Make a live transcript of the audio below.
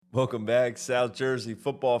Welcome back, South Jersey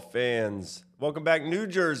football fans. Welcome back, New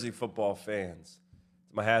Jersey football fans.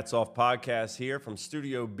 It's my Hats Off podcast here from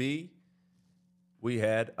Studio B. We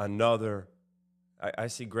had another, I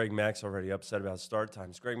see Greg Mack's already upset about start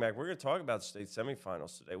times. Greg Mack, we're going to talk about state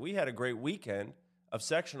semifinals today. We had a great weekend of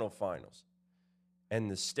sectional finals,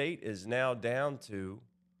 and the state is now down to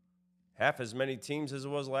half as many teams as it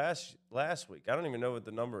was last week. I don't even know what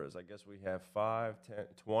the number is. I guess we have 5, 10,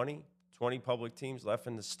 20 public teams left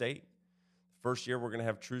in the state. First year we're going to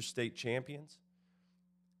have true state champions.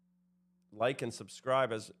 Like and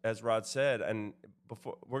subscribe, as Rod said. And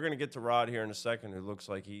before we're going to get to Rod here in a second, who looks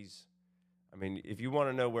like if you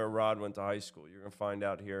want to know where Rod went to high school, you're going to find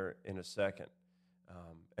out here in a second.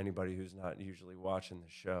 Anybody who's not usually watching the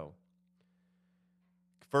show.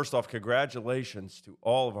 First off, congratulations to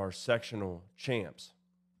all of our sectional champs.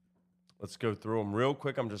 Let's go through them real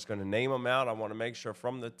quick. I'm just going to name them out. I want to make sure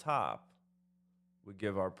from the top we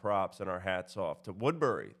give our props and our hats off to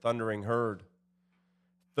Woodbury, Thundering Herd,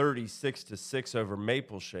 36-6 over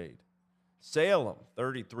Mapleshade. Salem,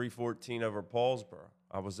 33-14 over Paulsboro.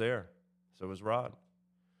 I was there. So was Rod.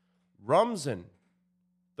 Rumson,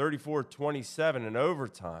 34-27 in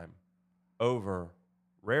overtime over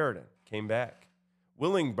Raritan. Came back.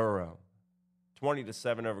 Willingboro,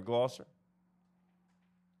 20-7 over Gloucester.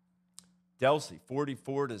 Delsey,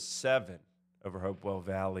 44-7 over Hopewell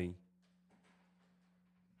Valley.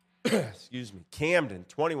 Excuse me. Camden,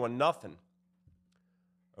 21-0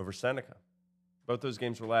 over Seneca. Both those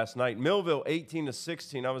games were last night. Millville,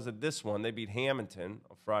 18-16. I was at this one. They beat Hamilton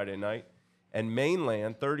on Friday night. And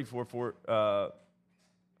Mainland,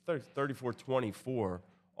 34-24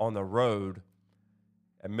 on the road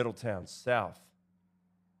at Middletown South.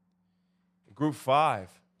 Group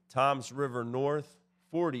 5, Toms River North,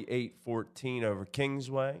 48-14 over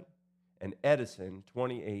Kingsway, and Edison,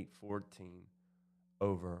 28-14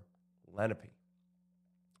 over Lenape. A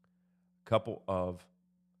couple of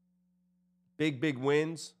big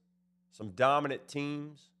wins, some dominant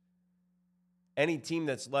teams. Any team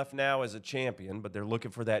that's left now is a champion, but they're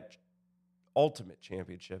looking for that ultimate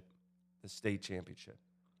championship, the state championship.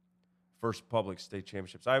 First public state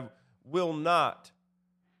championships. I will not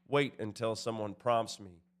wait until someone prompts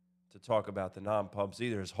me to talk about the non-pubs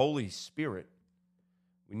either. As Holy Spirit,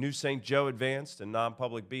 we knew St. Joe advanced in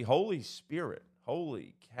non-public B. Holy Spirit,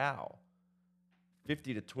 holy cow,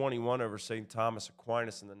 50-21 over St. Thomas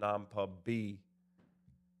Aquinas in the non-pub B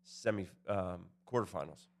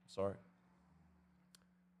quarterfinals. Sorry.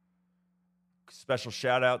 Special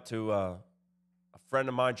shout out to a friend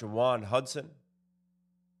of mine, Jawan Hudson,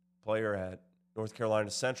 player at North Carolina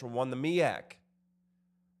Central, won the MEAC.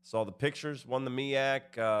 Saw the pictures, won the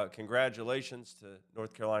MEAC. Congratulations to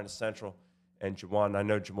North Carolina Central and Jawan. I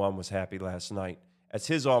know Jawan was happy last night as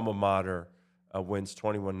his alma mater wins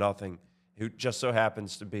 21-0, who just so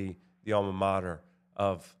happens to be the alma mater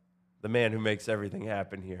of the man who makes everything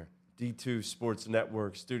happen here. D2 Sports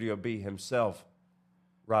Network, Studio B himself,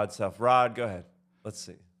 Rod Self. Rod, go ahead. Let's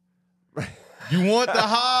see. You want the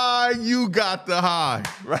high, you got the high.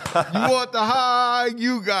 You want the high,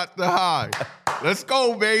 you got the high. Let's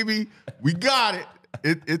go, baby. We got it.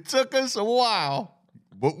 It took us a while,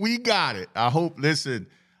 but we got it. I hope. Listen,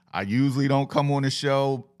 I usually don't come on the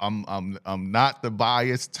show. I'm not the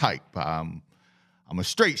biased type. I'm a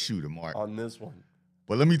straight shooter, Mark. On this one.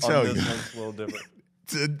 But let me tell you, this one's a little different.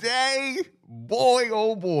 Today, boy,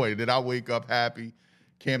 oh boy, did I wake up happy.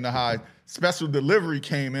 Camden High special delivery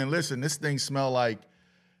came in. Listen, this thing smelled like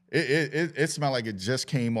it smelled like it just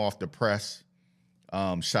came off the press.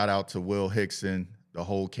 Shout out to Will Hickson, the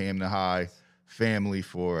whole Camden High family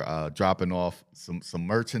for dropping off some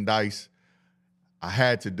merchandise. I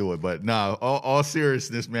had to do it, but no, all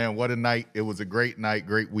seriousness, man, what a night. It was a great night,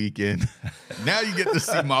 great weekend. Now you get to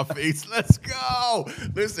see my face. Let's go.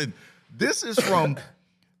 Listen, this is from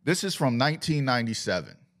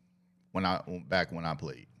 1997 when I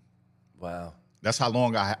played. Wow. That's how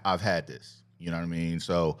long I've had this. You know what I mean?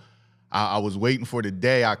 So I was waiting for the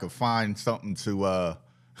day I could find something to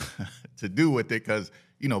to do with it because,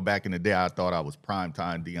 you know, back in the day I thought I was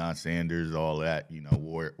primetime Deion Sanders, all that, you know,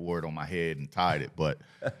 wore it on my head and tied it. But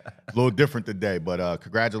a little different today. But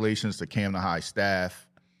congratulations to Camden High staff,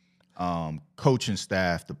 coaching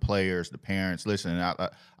staff, the players, the parents. Listen,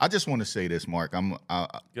 I just want to say this, Mark. Go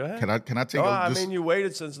ahead. Can I take? I mean, you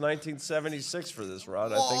waited since 1976 for this,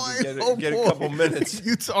 Rod. I think you get a couple minutes.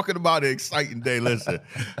 You talking about an exciting day? Listen,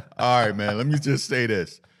 all right, man. Let me just say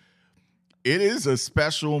this. It is a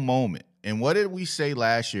special moment. And what did we say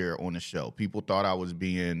last year on the show? People thought I was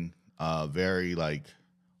being very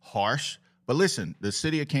harsh. But listen, the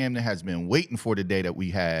city of Camden has been waiting for the day that we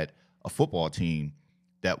had a football team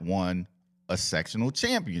that won a sectional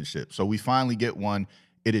championship. So we finally get one.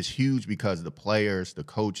 It is huge because the players, the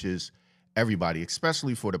coaches, everybody,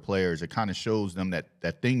 especially for the players, it kind of shows them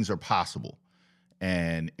that things are possible.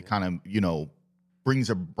 And it kind of,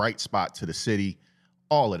 brings a bright spot to the city,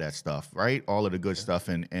 all of that stuff, right? All of the good stuff.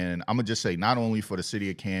 And I'm going to just say, not only for the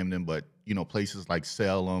city of Camden, but, places like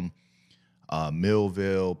Salem,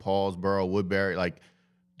 Millville, Paulsboro, Woodbury, like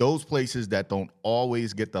those places that don't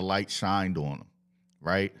always get the light shined on them,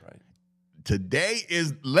 right? Right. Today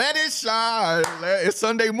is Let It Shine. It's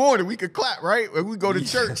Sunday morning. We could clap, right? We go to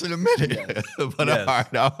church in a minute. Yes. But Yes. all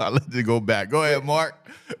right, I'll let you go back. Go ahead, Mark.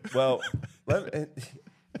 Well,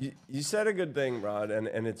 you said a good thing, Rod,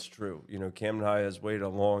 and it's true. Camden High has waited a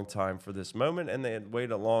long time for this moment, and they had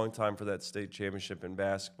waited a long time for that state championship in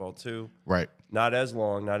basketball, too. Right. Not as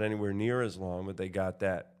long, not anywhere near as long, but they got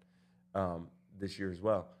that this year as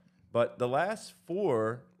well. But the last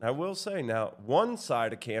four, I will say now, one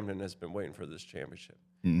side of Camden has been waiting for this championship.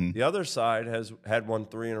 Mm-hmm. The other side had won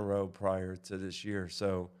 3 in a row prior to this year.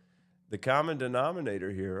 So the common denominator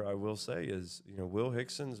here, I will say, is Will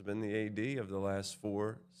Hickson's been the AD of the last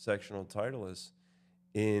 4 sectional titleists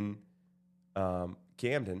in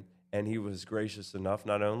Camden, and he was gracious enough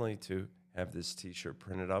not only to have this T-shirt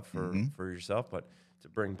printed up for yourself, but to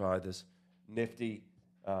bring by this nifty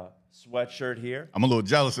sweatshirt here. I'm a little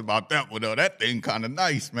jealous about that one, though. That thing kind of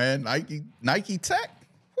nice, man. Nike Tech.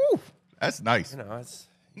 Whew, that's nice.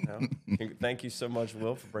 Thank you so much,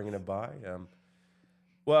 Will, for bringing it by.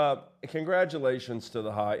 Well, congratulations to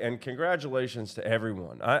the High, and congratulations to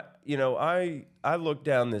everyone. I look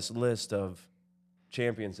down this list of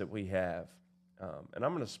champions that we have, and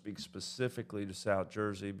I'm going to speak specifically to South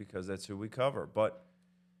Jersey because that's who we cover, but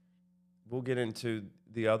we'll get into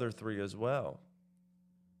the other 3 as well.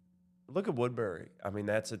 Look at Woodbury. I mean,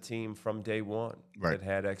 that's a team from day one that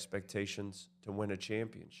had expectations to win a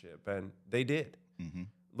championship, and they did. Mm-hmm.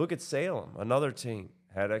 Look at Salem, another team,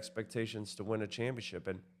 had expectations to win a championship,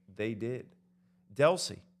 and they did.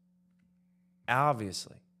 Delsea,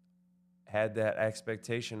 obviously, had that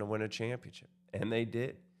expectation to win a championship, and they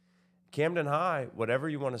did. Camden High, whatever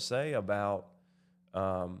you want to say about,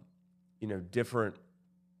 different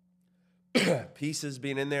pieces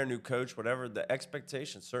being in there, new coach, whatever, the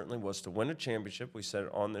expectation certainly was to win a championship. We said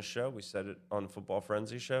it on this show. We said it on the Football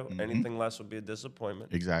Frenzy show. Mm-hmm. Anything less would be a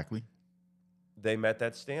disappointment. Exactly. They met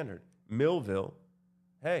that standard. Millville,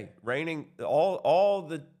 hey, reigning all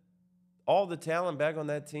the talent back on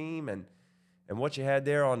that team, and what you had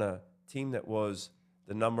there on a team that was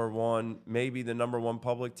the number one, maybe the number 1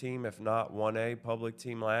 public team, if not 1A public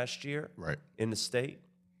team last year, right, in the state,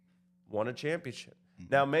 won a championship.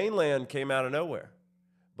 Now, Mainland came out of nowhere,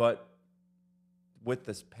 but with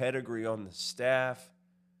this pedigree on the staff,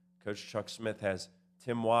 Coach Chuck Smith has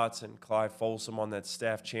Tim Watson, Clive Folsom on that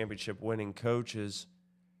staff, championship-winning coaches,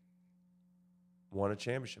 won a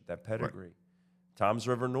championship, that pedigree. Right. Toms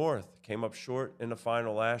River North came up short in the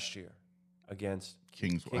final last year against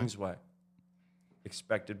Kingsway.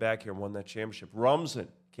 Expected back here, won that championship. Rumson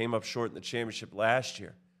came up short in the championship last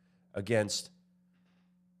year against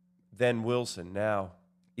then Wilson, now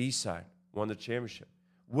Eastside, won the championship.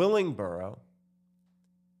 Willingboro,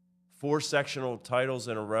 4 sectional titles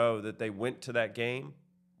in a row that they went to that game,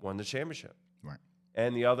 won the championship. Right.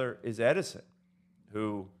 And the other is Edison,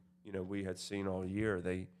 who, we had seen all year.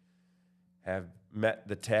 They have met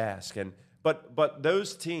the task. But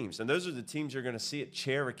those teams, and those are the teams you're going to see at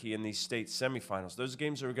Cherokee in these state semifinals. Those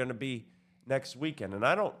games are going to be next weekend. And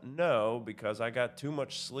I don't know, because I got too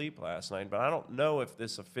much sleep last night, but I don't know if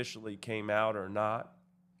this officially came out or not.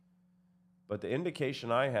 But the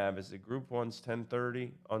indication I have is that Group 1's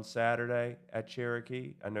 10:30 on Saturday at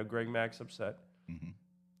Cherokee. I know Greg Mack's upset. Mm-hmm.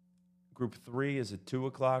 Group 3 is at 2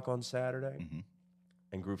 o'clock on Saturday. Mm-hmm.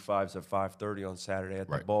 And Group 5's at 5:30 on Saturday at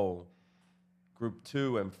the Bowl. Group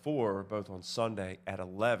 2 and 4, both on Sunday at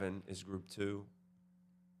 11 is Group 2,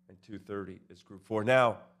 and 2:30 is Group 4.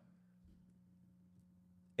 Now,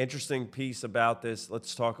 interesting piece about this.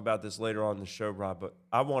 Let's talk about this later on in the show, Rob, but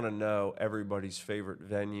I want to know everybody's favorite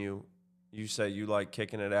venue. You say you like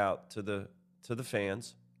kicking it out to the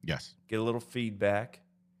fans. Yes. Get a little feedback.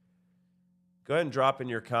 Go ahead and drop in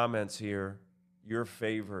your comments here your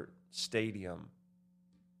favorite stadium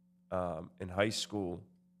in high school.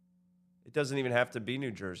 It doesn't even have to be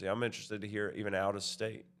New Jersey. I'm interested to hear even out of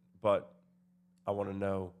state, but I want to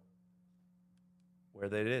know where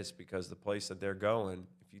that is, because the place that they're going,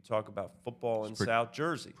 if you talk about football in South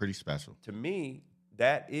Jersey, pretty special. To me,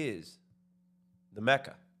 that is the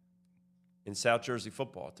Mecca in South Jersey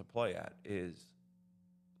football to play at, is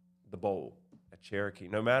the Bowl at Cherokee.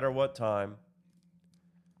 No matter what time,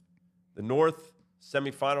 the north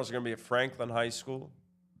Semifinals are going to be at Franklin High School.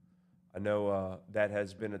 I know that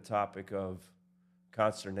has been a topic of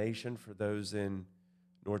consternation for those in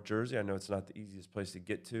North Jersey. I know it's not the easiest place to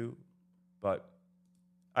get to, but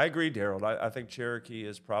I agree, Daryl. I think Cherokee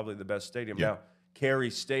is probably the best stadium. Yeah. Now, Cary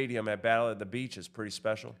Stadium at Battle at the Beach is pretty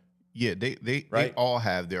special. Yeah, they Right? all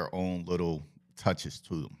have their own little touches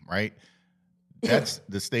to them, right? That's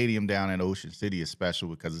the stadium down in Ocean City is special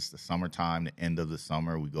because it's the summertime, the end of the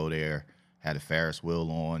summer. We go there, had a Ferris wheel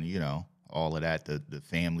on, all of that. The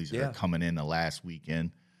families Yeah. are coming in the last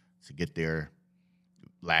weekend to get their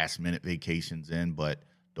last minute vacations in. But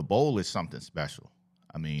the bowl is something special.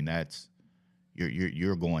 I mean, that's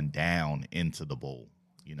you're going down into the bowl.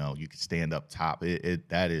 You can stand up top.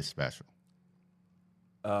 That is special.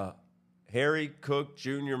 Harry Cook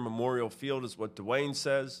Jr. Memorial Field is what Dwayne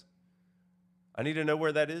says. I need to know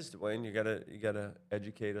where that is, Dwayne. You gotta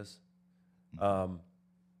educate us.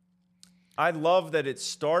 I love that it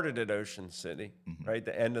started at Ocean City, right?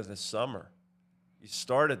 The end of the summer. You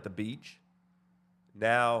start at the beach.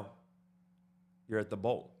 Now you're at the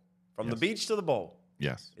bowl. From the beach to the bowl.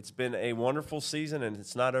 Yes. It's been a wonderful season, and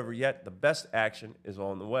it's not over yet. The best action is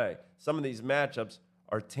on the way. Some of these matchups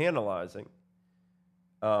are tantalizing.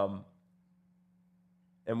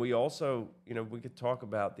 And we also, we could talk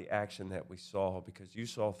about the action that we saw because you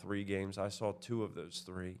saw 3 games. I saw 2 of those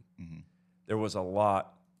 3. There was a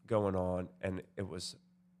lot going on, and it was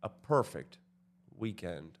a perfect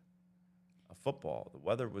weekend of football. The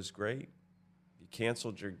weather was great. You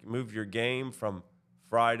moved your game from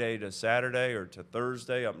Friday to Saturday or to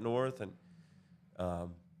Thursday up north, and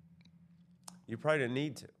you probably didn't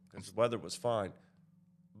need to because the weather was fine.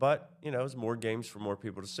 But, it was more games for more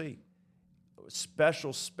people to see.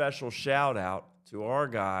 Special shout out to our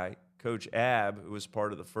guy, Coach Ab, who was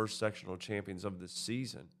part of the first sectional champions of this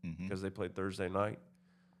season because they played Thursday night,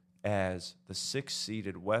 as the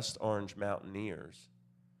 6-seeded West Orange Mountaineers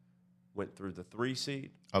went through the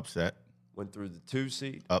 3-seed, Upset. went through the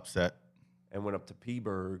 2-seed, Upset. and went up to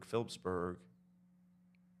Phillipsburg,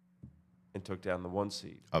 and took down the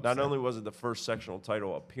 1-seed. Upset. Not only was it the first sectional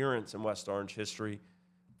title appearance in West Orange history,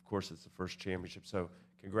 of course, it's the first championship. So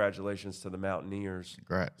congratulations to the Mountaineers,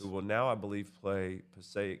 Congrats. who will now, I believe, play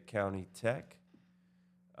Passaic County Tech,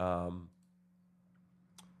 I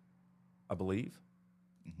believe,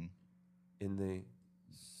 in the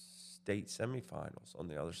state semifinals on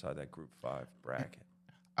the other side of that Group 5 bracket.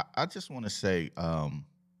 I just want to say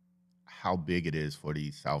how big it is for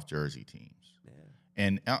these South Jersey teams. Yeah.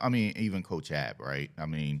 And, I mean, even Coach Ab, right? I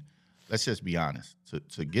mean, let's just be honest.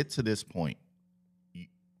 To get to this point,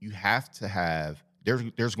 you have to have –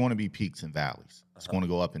 there's going to be peaks and valleys. It's going to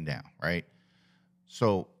go up and down, right?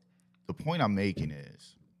 So the point I'm making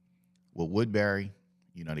is with Woodbury,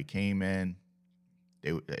 they came in.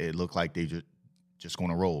 It looked like they just going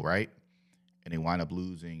to roll, right? And they wind up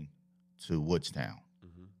losing to Woodstown.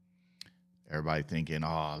 Everybody thinking,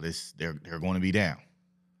 they're going to be down,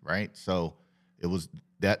 right? So it was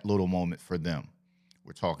that little moment for them.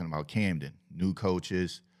 We're talking about Camden, new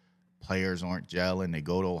coaches, players aren't gelling. They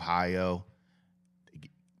go to Ohio.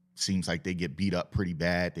 Seems like they get beat up pretty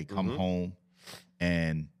bad. They come home,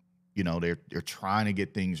 and they're trying to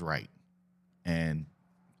get things right, and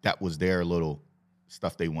that was their little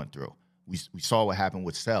stuff they went through. We saw what happened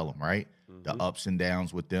with Salem, right? The ups and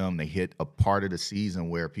downs with them. They hit a part of the season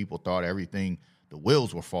where people thought everything, the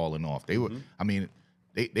wheels were falling off. They were, I mean,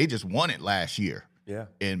 they just won it last year. Yeah.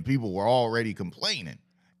 And people were already complaining.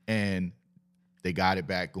 And they got it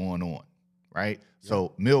back going on, right? Yeah.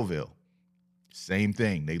 So Millville, same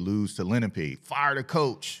thing. They lose to Lenape. Fire the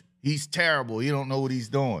coach. He's terrible. He don't know what he's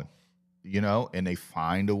doing, and they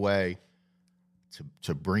find a way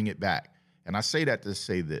to bring it back. And I say that to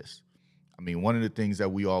say this. I mean, one of the things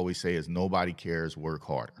that we always say is nobody cares, work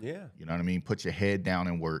harder. Yeah. You know what I mean? Put your head down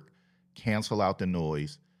and work, cancel out the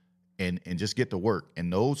noise, and just get to work.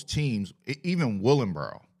 And those teams, even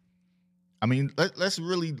Willingboro, I mean, let's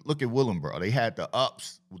really look at Willingboro. They had the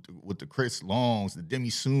ups with the Chris Longs, the Demi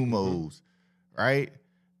Sumos, right?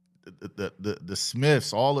 The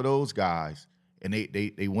Smiths, all of those guys. And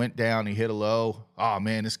they went down, they hit a low. Oh,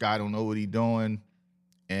 man, this guy don't know what he's doing.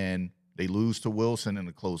 And they lose to Wilson in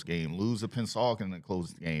a close game, lose to Pennsauken in a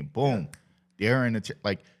close game. Boom. Yeah. They're in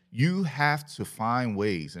the you have to find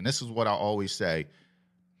ways. And this is what I always say.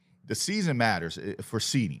 The season matters for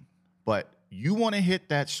seeding, but you want to hit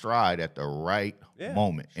that stride at the right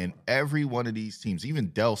moment. And every one of these teams, even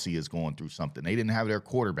Delsea is going through something. They didn't have their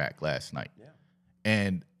quarterback last night. Yeah.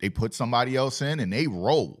 And they put somebody else in and they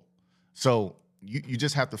roll. So you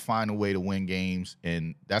just have to find a way to win games,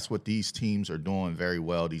 and that's what these teams are doing very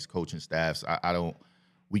well, these coaching staffs.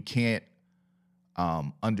 We can't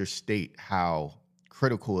understate how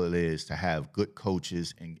critical it is to have good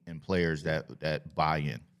coaches and players that buy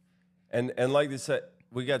in. And like they said,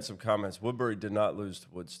 we got some comments. Woodbury did not lose to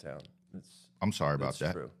Woodstown. I'm sorry about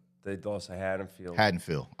that. True. They lost to Haddonfield.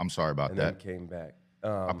 I'm sorry about that. And then came back.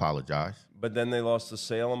 I apologize. But then they lost to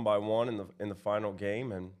Salem by 1 in the final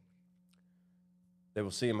game, and they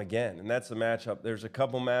will see them again. And that's the matchup. There's a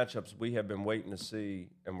couple matchups we have been waiting to see,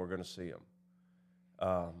 and we're going to see them.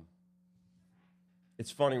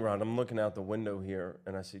 It's funny, Ron. I'm looking out the window here,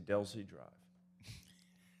 and I see Delsey Drive.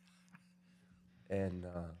 And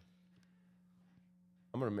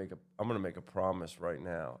I'm gonna make a promise right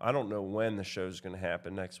now. I don't know when the show's gonna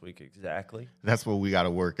happen next week exactly. That's what we got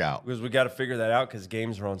to work out. Because we got to figure that out because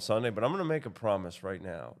games are on Sunday. But I'm gonna make a promise right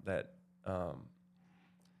now that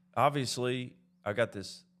obviously I've got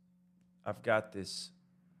this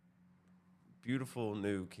beautiful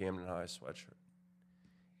new Camden High sweatshirt.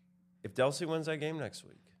 If Delsey wins that game next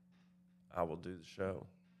week, I will do the show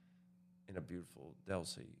in a beautiful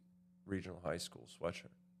Delsey Regional High School sweatshirt.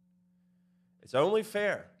 It's only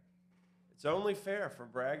fair. It's only fair for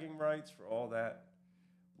bragging rights, for all that.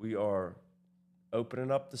 We are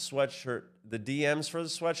opening up the sweatshirt, the DMs for the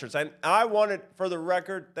sweatshirts. And I wanted, for the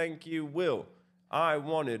record, thank you, Will. I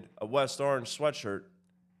wanted a West Orange sweatshirt,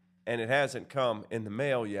 and it hasn't come in the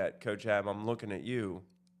mail yet, Coach Ab. I'm looking at you.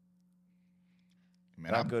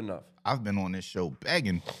 Man, Not good enough. I've been on this show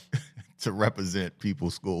begging to represent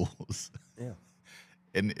people's schools. Yeah.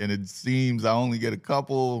 And it seems I only get a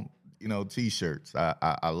couple, T-shirts.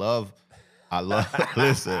 I love,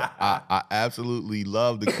 listen, I absolutely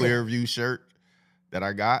love the Clearview shirt that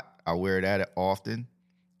I got. I wear that often.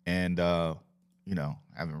 And, haven't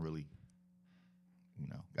really,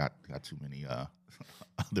 got too many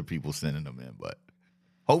other people sending them in. But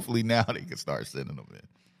hopefully now they can start sending them in.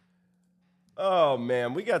 Oh,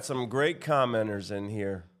 man, we got some great commenters in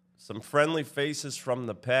here. Some friendly faces from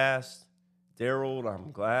the past. Daryl,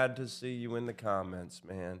 I'm glad to see you in the comments,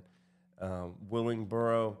 man.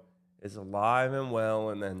 Willingboro is alive and well,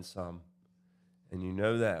 and then some. And you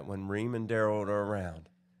know that when Reem and Daryl are around.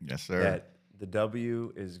 Yes, sir. That the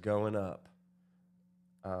W is going up.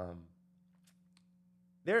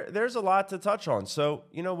 There's a lot to touch on. So,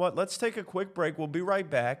 you know what? Let's take a quick break. We'll be right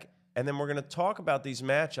back, and then we're going to talk about these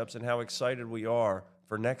matchups and how excited we are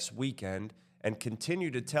for next weekend, and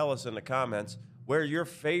continue to tell us in the comments where your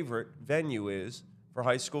favorite venue is for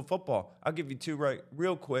high school football. I'll give you two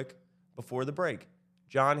real quick before the break.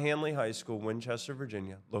 John Hanley High School, Winchester,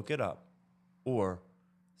 Virginia. Look it up. Or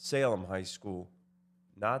Salem High School.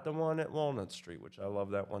 Not the one at Walnut Street, which I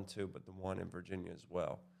love that one too, but the one in Virginia as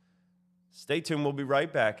well. Stay tuned. We'll be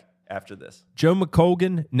right back after this. Joe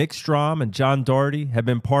McColgan, Nick Strom, and John Doherty have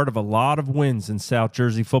been part of a lot of wins in South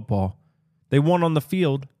Jersey football. They won on the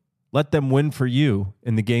field. Let them win for you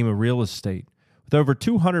in the game of real estate. With over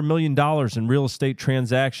 $200 million in real estate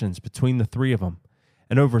transactions between the three of them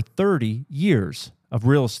and over 30 years of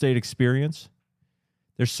real estate experience,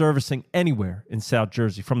 they're servicing anywhere in South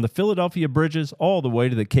Jersey, from the Philadelphia Bridges all the way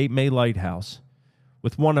to the Cape May Lighthouse.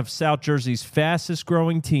 With one of South Jersey's fastest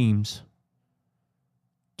growing teams,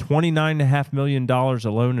 $29.5 million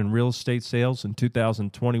alone in real estate sales in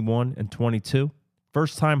 2021 and 22.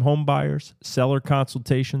 First-time home buyers, seller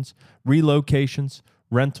consultations, relocations,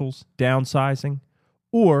 rentals, downsizing,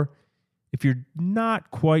 or if you're not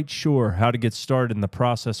quite sure how to get started in the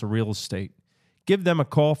process of real estate, give them a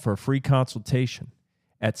call for a free consultation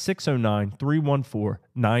at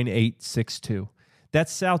 609-314-9862.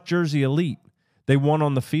 That's South Jersey Elite. They won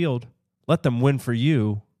on the field. Let them win for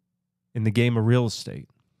you in the game of real estate.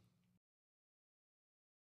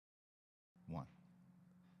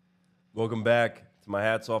 Welcome back to my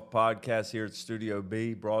Hats Off podcast here at Studio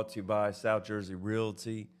B, brought to you by South Jersey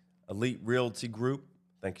Realty, Elite Realty Group.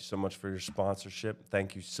 Thank you so much for your sponsorship.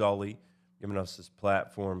 Thank you, Sully, giving us this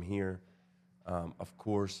platform here. Of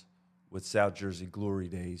course, with South Jersey Glory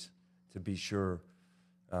Days, to be sure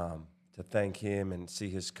to thank him and see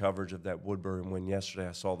his coverage of that Woodbury win yesterday.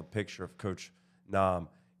 I saw the picture of Coach Nam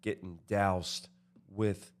getting doused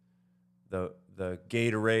with the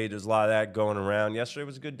Gatorade. There's a lot of that going around. Yesterday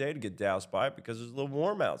was a good day to get doused by it because it was a little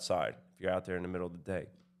warm outside if you're out there in the middle of the day.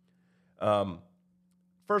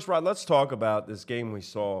 First, Rod, let's talk about this game we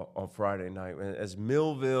saw on Friday night as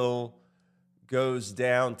Millville goes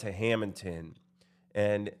down to Hamilton.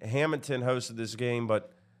 And Hamilton hosted this game,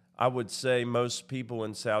 but I would say most people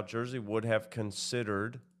in South Jersey would have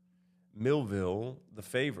considered Millville the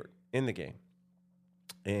favorite in the game.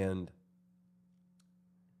 And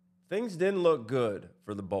things didn't look good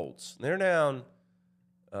for the Bolts. They're down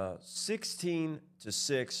 16-6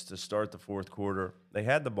 to start the fourth quarter. They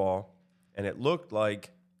had the ball, And it looked like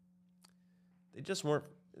they just weren't.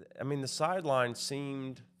 I mean, the sideline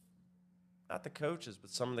seemed, not the coaches, but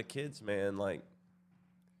some of the kids, man, like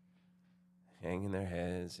hanging their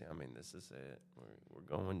heads. I mean, this is it. We're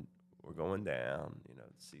going down. You know,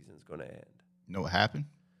 the season's going to end. You know what happened?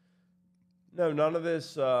 No, none of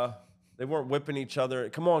this. They weren't whipping each other.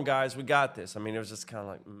 Come on, guys, we got this. I mean, it was just kind of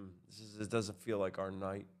like, this doesn't feel like our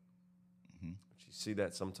night. Mm-hmm. But you see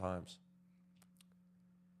that sometimes.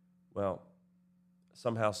 Well,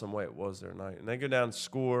 somehow, some way, it was their night. And they go down and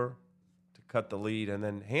score to cut the lead. And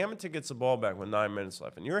then Hamilton gets the ball back with 9 minutes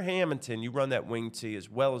left. And you're Hamilton. You run that wing tee as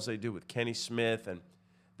well as they do with Kenny Smith and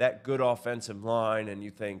that good offensive line. And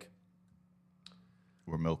you think,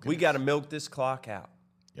 We're milking. we got to milk this clock out.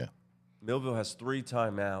 Yeah. Millville has 3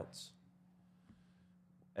 timeouts.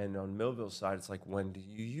 And on Millville's side, it's like, when do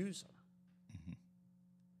you use them? Mm-hmm.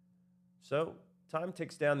 So time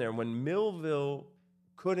ticks down there. And when Millville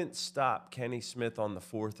couldn't stop Kenny Smith on the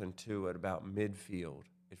 4th and 2 at about midfield,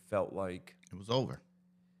 it felt like It was over.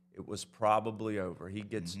 it was probably over. He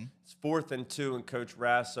gets it's 4th and 2, and Coach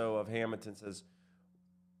Rasso of Hamilton says,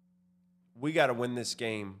 we got to win this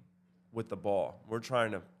game with the ball. We're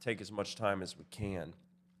trying to take as much time as we can.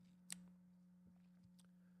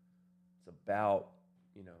 It's about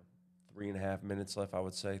 3.5 minutes left, I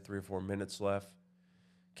would say, 3 or 4 minutes left.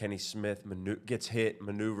 Kenny Smith gets hit,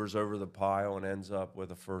 maneuvers over the pile, and ends up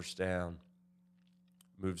with a first down.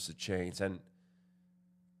 Moves the chains. And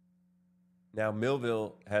now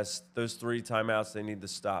Millville has those 3 timeouts. They need the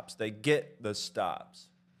stops. They get the stops.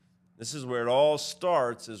 This is where it all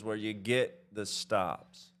starts, is where you get the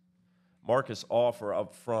stops. Marcus Offer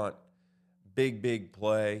up front, big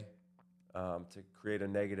play to create a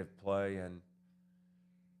negative play, and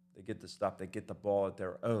they get the stop. They get the ball at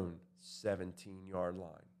their own 17-yard line.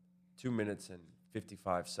 2 minutes and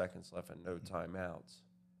 55 seconds left and no timeouts.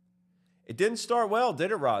 It didn't start well, did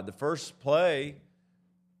it, Rod? The first play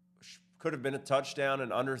could have been a touchdown,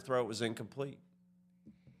 and underthrow was incomplete.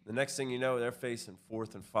 The next thing you know, they're facing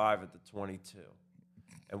 4th and 5 at the 22.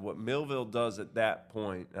 And what Millville does at that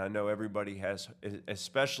point, and I know everybody has,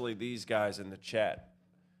 especially these guys in the chat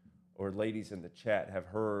or ladies in the chat, have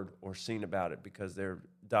heard or seen about it because they're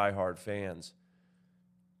diehard fans.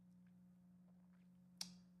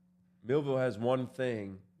 Millville has one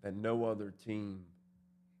thing that no other team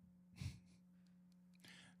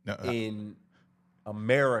in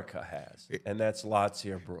America has, and that's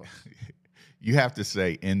Latsier Brooks. You have to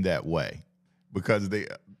say in that way because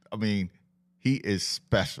he is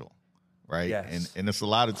special, right? Yes. And it's a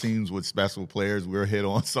lot of teams with special players. We'll hit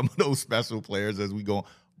on some of those special players as we go,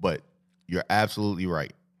 but you're absolutely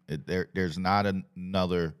right. There's not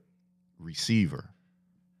another receiver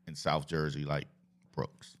in South Jersey like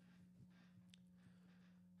Brooks.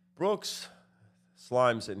 Brooks,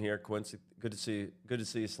 Slime's in here. Quincy, good to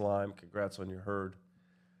see you, Slime. Congrats on your herd.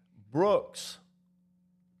 Brooks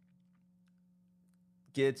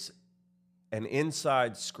gets an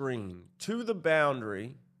inside screen to the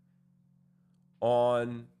boundary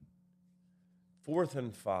on 4th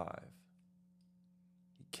and 5.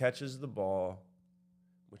 He catches the ball,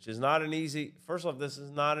 which is not an easy. First off, this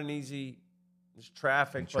is not an easy. There's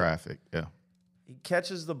traffic. Yeah. He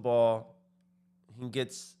catches the ball.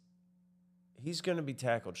 He's going to be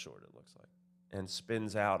tackled short, it looks like, and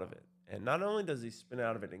spins out of it. And not only does he spin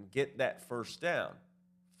out of it and get that first down,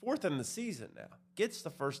 4th in the season now, gets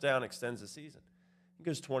the first down, extends the season. He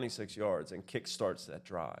goes 26 yards and kickstarts that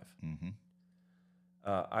drive. Mm-hmm.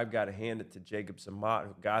 I've got to hand it to Jacob Zamat,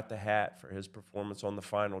 who got the hat for his performance on the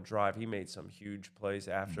final drive. He made some huge plays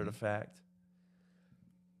after the fact.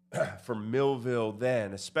 For Millville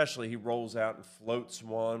then, especially, he rolls out and floats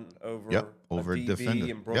one over a DB,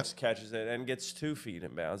 defender. and Brooks catches it and gets 2 feet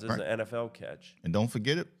in bounds. This is an NFL catch. And don't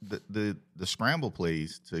forget it, the scramble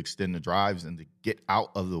plays to extend the drives and to get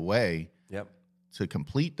out of the way to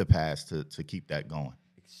complete the pass to keep that going.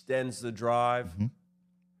 Extends the drive. Mm-hmm.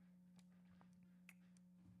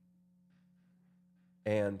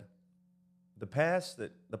 And the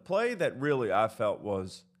play that really I felt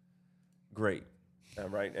was great. All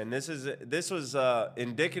right, and this was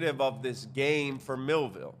indicative of this game for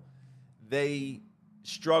Millville. They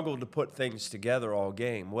struggled to put things together all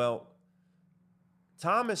game. Well,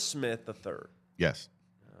 Thomas Smith III. Yes.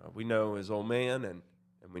 We know his old man, and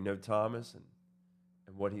we know Thomas and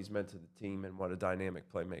what he's meant to the team and what a dynamic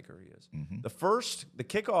playmaker he is. Mm-hmm. The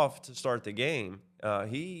kickoff to start the game,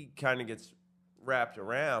 he kind of gets wrapped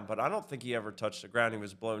around, but I don't think he ever touched the ground. He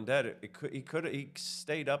was blown dead. He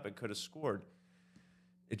stayed up and could have scored.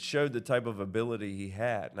 It showed the type of ability he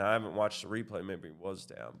had. Now, I haven't watched the replay. Maybe he was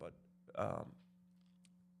down, but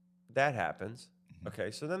that happens.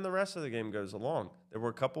 Okay, so then the rest of the game goes along. There were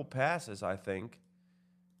a couple passes, I think,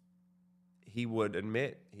 he would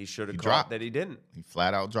admit he should have caught dropped. that he didn't. He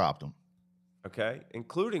flat out dropped him. Okay,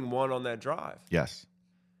 including one on that drive. Yes.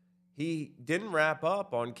 He didn't wrap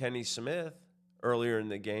up on Kenny Smith earlier in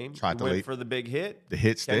the game. Tried He to went late- for the big hit. The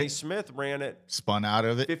hit Kenny stick, Smith ran it spun out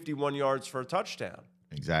of it. 51 yards for a touchdown.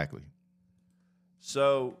 Exactly.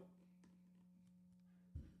 So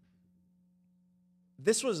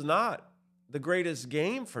this was not the greatest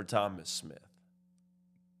game for Thomas Smith.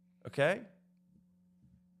 Okay?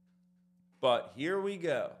 But here we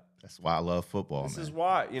go. That's why I love football, This man. is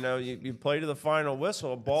why, you play to the final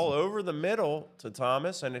whistle, a ball over the middle to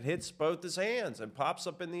Thomas, and it hits both his hands and pops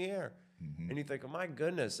up in the air. Mm-hmm. And you think, oh, my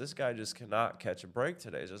goodness, this guy just cannot catch a break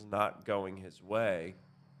today. It's just not going his way.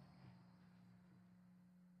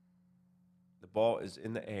 The ball is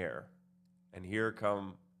in the air, and here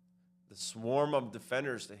come the swarm of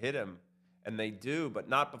defenders to hit him, and they do, but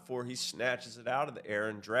not before he snatches it out of the air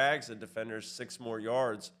and drags the defenders 7 more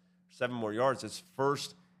yards. It's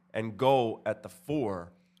first and goal at the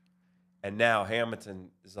 4. And now Hamilton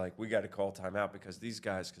is like, we got to call timeout because these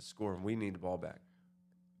guys could score and we need the ball back.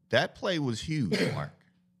 That play was huge, Mark.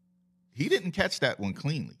 He didn't catch that one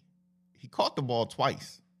cleanly. He caught the ball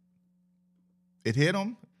twice. It hit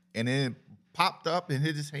him, and then it popped up and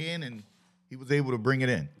hit his hand, and he was able to bring it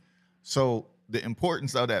in. So the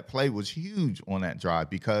importance of that play was huge on that drive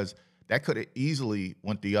because that could have easily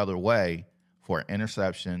went the other way for an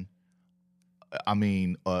interception. I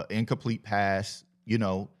mean, incomplete pass,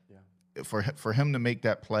 for him to make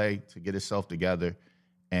that play, to get himself together,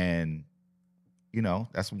 and,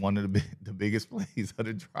 that's one of the biggest plays of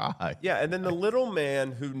the drive. Yeah, and then the little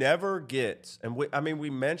man who never gets, and we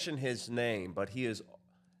mention his name, but he is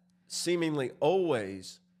seemingly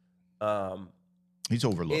always He's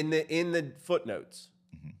overlooked. in the footnotes,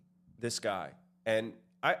 this guy. And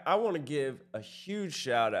I want to give a huge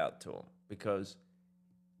shout out to him because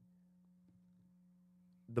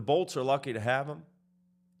the Bolts are lucky to have him.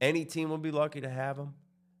 Any team will be lucky to have him.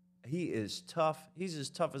 He is tough. He's as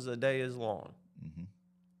tough as the day is long. Mm-hmm.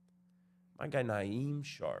 My guy Naeem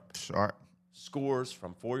Sharp scores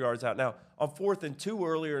from 4 yards out. Now, on 4th and 2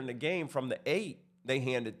 earlier in the game from the 8, they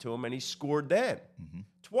handed to him, and he scored then.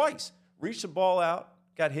 Twice. Reached the ball out,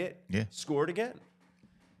 got hit, scored again.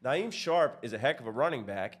 Naeem Sharp is a heck of a running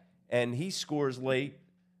back, and he scores late,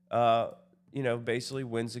 basically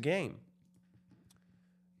wins the game.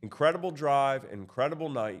 Incredible drive, incredible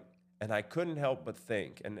night, and I couldn't help but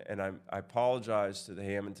think, and I apologize to the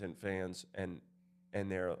Hamilton fans and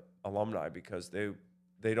their alumni because they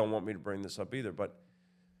don't want me to bring this up either, but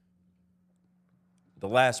the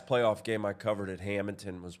last playoff game I covered at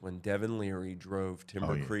Hamilton was when Devin Leary drove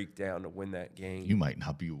Timber Creek down to win that game. You might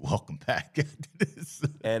not be welcome back after this.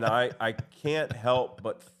 And I can't help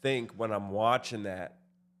but think when I'm watching that,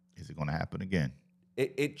 is it going to happen again?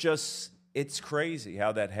 It's crazy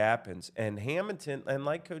how that happens. And Hamilton, and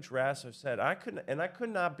like Coach Rasso said, I could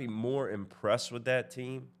not be more impressed with that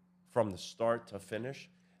team from the start to finish.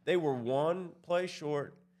 They were one play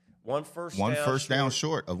short, one first down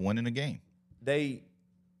short of winning the game.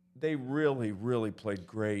 They really, really played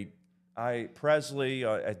great. Presley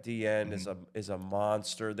at DN is a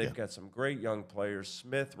monster. They've got some great young players.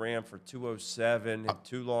 Smith ran for 207, had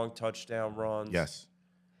 2 long touchdown runs. Yes.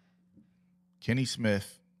 Kenny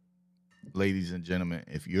Smith, ladies and gentlemen,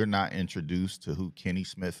 if you're not introduced to who Kenny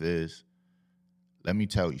Smith is, let me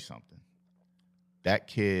tell you something. That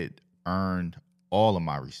kid earned all of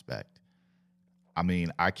my respect. I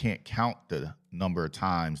mean, I can't count the number of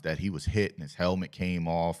times that he was hit and his helmet came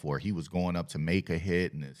off, or he was going up to make a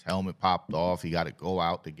hit and his helmet popped off. He got to go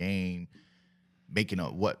out the game,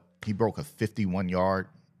 he broke a 51-yard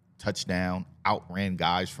touchdown, outran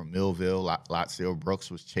guys from Millville. Lottsdale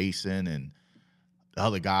Brooks was chasing and the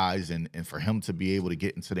other guys, and for him to be able to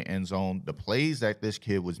get into the end zone, the plays that this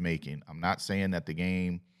kid was making, I'm not saying that the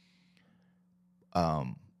game,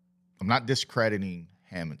 I'm not discrediting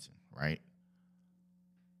Hamilton, right?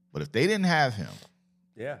 But if they didn't have him,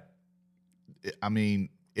 it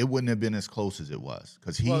wouldn't have been as close as it was.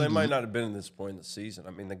 They might not have been at this point in the season.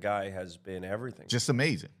 I mean, the guy has been everything. Just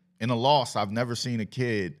amazing. In a loss, I've never seen a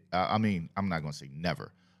kid, I'm not going to say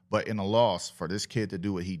never, but in a loss, for this kid to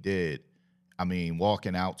do what he did,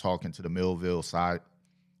 walking out, talking to the Millville side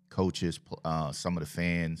coaches, some of the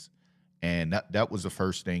fans, and that was the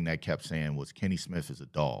first thing that kept saying was Kenny Smith is a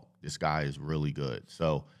dog. This guy is really good.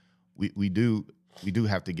 So we do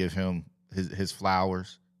have to give him his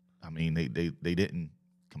flowers. They didn't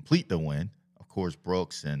complete the win. Of course,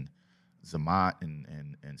 Brooks and Zamont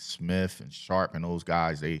and Smith and Sharp and those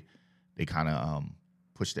guys, they kind of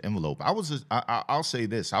push the envelope. I'll say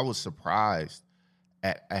this: I was surprised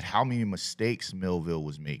at how many mistakes Millville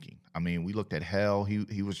was making. I mean, we looked at Hell;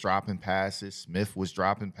 he was dropping passes. Smith was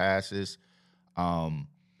dropping passes.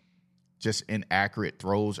 Just inaccurate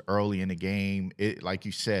throws early in the game. It, like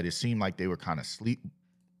you said, it seemed like they were kind of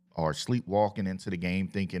sleepwalking into the game,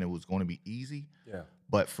 thinking it was going to be easy. Yeah.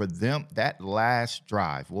 But for them, that last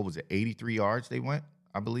drive, what was it, 83 yards they went,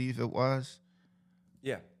 I believe it was?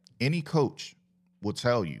 Yeah. Any coach will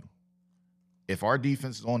tell you, if our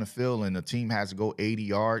defense is on the field and the team has to go 80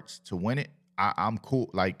 yards to win it, I'm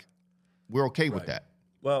cool. Like, we're okay with that.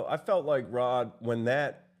 Well, I felt like, Rod, when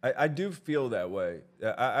I do feel that way.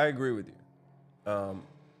 I agree with you.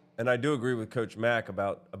 And I do agree with Coach Mack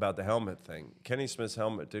about the helmet thing. Kenny Smith's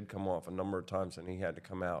helmet did come off a number of times, and he had to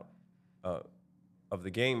come out of the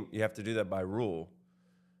game. You have to do that by rule.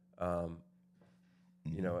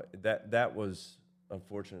 You know, that was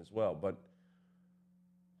unfortunate as well. But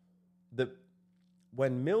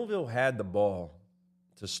when Millville had the ball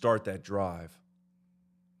to start that drive,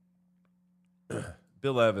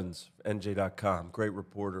 Bill Evans, NJ.com, great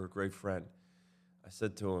reporter, great friend. I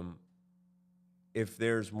said to him, if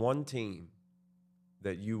there's one team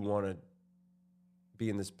that you want to be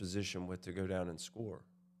in this position with to go down and score,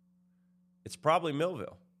 it's probably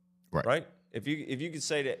Millville, right? If you could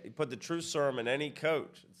say that, put the true serum in any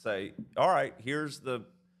coach and say, all right, here's the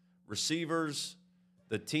receivers,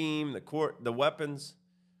 the team, the court, the weapons.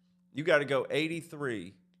 You got to go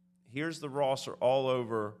 83. Here's the roster all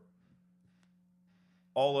over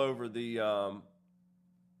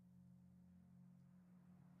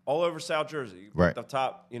South Jersey. Right. The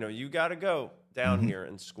top, you got to go down here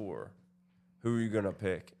and score. Who are you going to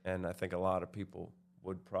pick? And I think a lot of people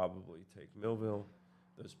would probably take Millville.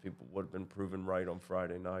 Those people would have been proven right on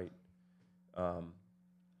Friday night.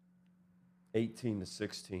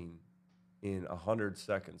 18-16 in 100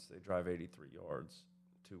 seconds. They drive 83 yards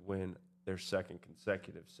to win their second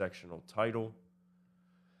consecutive sectional title.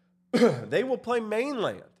 They will play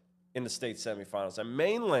Mainland in the state semifinals. And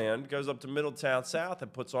Mainland goes up to Middletown South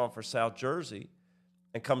and puts on for South Jersey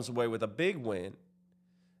and comes away with a big win.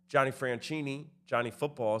 Johnny Franchini, Johnny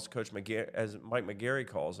Football, as Coach McGarry, as Mike McGarry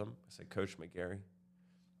calls him. I said Coach McGarry.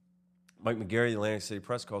 Mike McGarry, the Atlantic City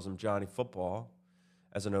Press, calls him Johnny Football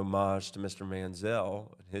as an homage to Mr.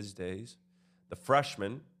 Manziel in his days. The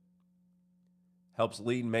freshman helps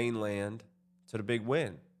lead Mainland to the big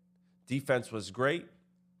win. Defense was great.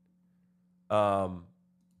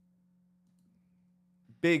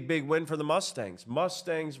 Big win for the Mustangs.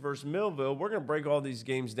 Mustangs versus Millville. We're going to break all these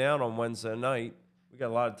games down on Wednesday night. We got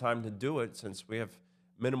a lot of time to do it since we have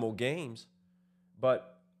minimal games.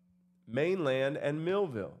 But Mainland and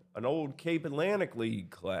Millville, an old Cape Atlantic League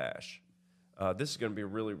clash. This is going to be a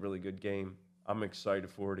really, really good game. I'm excited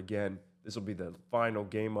for it again. This will be the final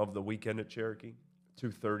game of the weekend at Cherokee,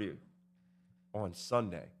 2:30 on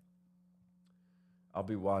Sunday. I'll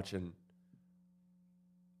be watching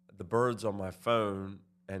the Birds on my phone,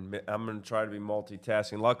 and I'm going to try to be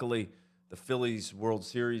multitasking. Luckily, the Phillies World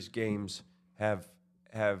Series games have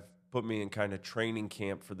put me in kind of training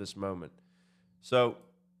camp for this moment. So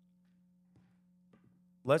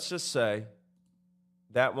let's just say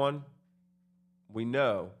that one, we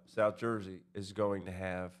know South Jersey is going to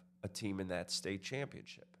have a team in that state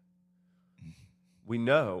championship. We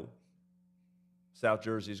know South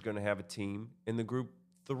Jersey is going to have a team in the Group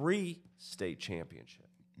 3 state championship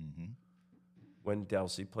when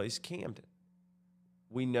Delsey plays Camden.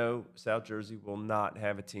 We know South Jersey will not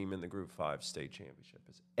have a team in the Group 5 state championship,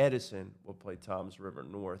 as Edison will play Toms River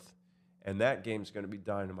North, and that game's going to be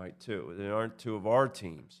dynamite too. They aren't two of our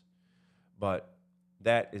teams, but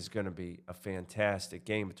that is going to be a fantastic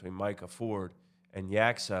game between Micah Ford and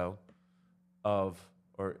Yaxo or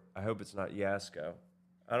I hope it's not Yasko.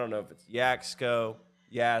 I don't know if it's Yasko,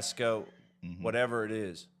 whatever it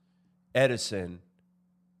is. Edison,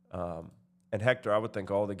 and Hector, I would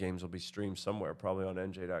think all the games will be streamed somewhere, probably on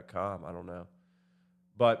NJ.com. I don't know.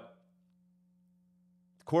 But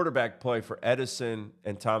quarterback play for Edison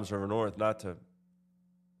and Toms River North, not to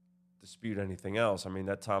dispute anything else. I mean,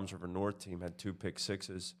 that Toms River North team had 2 pick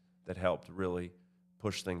sixes that helped really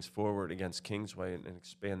push things forward against Kingsway and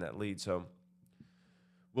expand that lead. So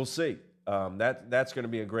we'll see. That's going to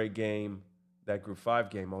be a great game, that Group 5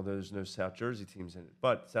 game, although there's no South Jersey teams in it.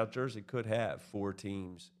 But South Jersey could have 4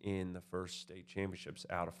 teams in the first state championships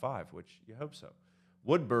out of 5, which you hope so.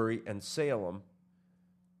 Woodbury and Salem,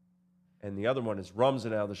 and the other one is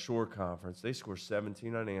Rumson out of the Shore Conference. They score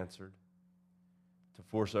 17 unanswered to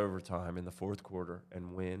force overtime in the fourth quarter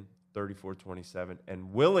and win 34-27.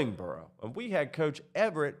 And Willingboro, and we had Coach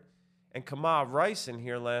Everett and Kamal Rice in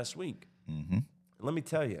here last week. And let me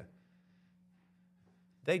tell you,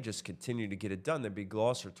 they just continue to get it done. They beat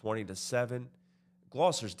Gloucester 20-7.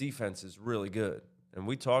 Gloucester's defense is really good, and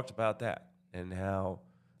we talked about that and how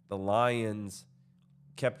the Lions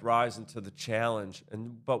kept rising to the challenge.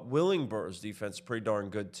 But Willingboro's defense is pretty darn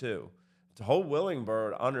good too. To hold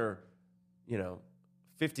Willingboro under,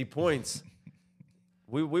 50 points,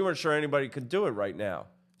 we weren't sure anybody could do it right now.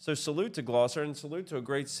 So salute to Gloucester and salute to a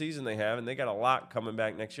great season they have, and they got a lot coming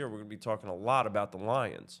back next year. We're going to be talking a lot about the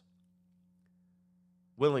Lions.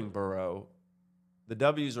 Willingboro, the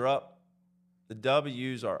W's are up. The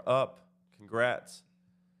W's are up. Congrats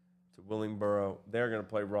to Willingboro. They're going to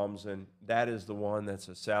play Rumson. That is the one that's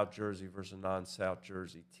a South Jersey versus a non-South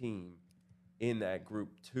Jersey team in that Group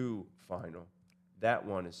 2 final. That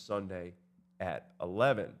one is Sunday at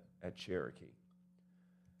 11 at Cherokee.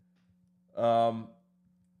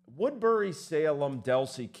 Woodbury, Salem,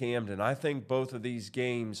 Delsey, Camden. I think both of these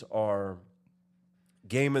games are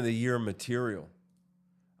game of the year material.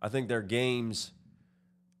 I think they're games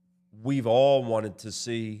we've all wanted to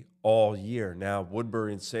see all year. Now,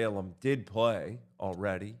 Woodbury and Salem did play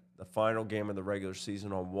already the final game of the regular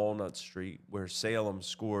season on Walnut Street, where Salem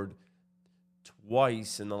scored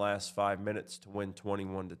twice in the last 5 minutes to win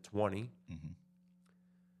 21-20. Mm-hmm.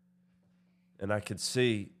 And I could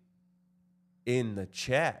see in the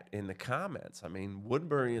chat, in the comments, I mean,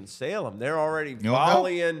 Woodbury and Salem, they're already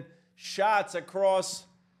volleying shots across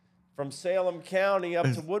from Salem County up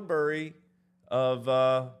to Woodbury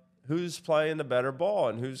of who's playing the better ball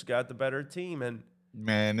and who's got the better team. And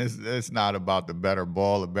man, it's not about the better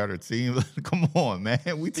ball, the better team. Come on, man.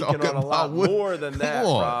 We talking on a lot more than that,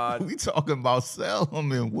 Rod. We talking about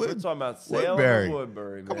Salem and We're talking about Salem and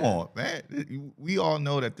Woodbury, man. Come on, man. We all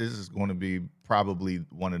know that this is going to be probably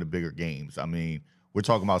one of the bigger games. I mean, we're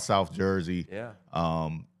talking about South Jersey. Yeah.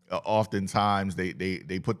 Oftentimes they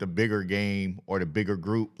put the bigger game or the bigger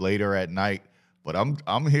group later at night. But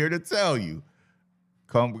I'm here to tell you,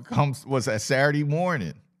 was that Saturday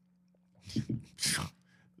morning?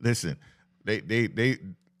 Listen,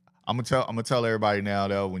 I'm gonna tell everybody now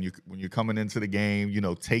though, when you're coming into the game,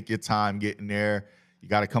 take your time getting there. You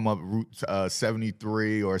got to come up Route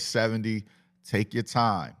 73 or 70. Take your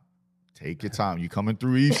time. Take your time. You coming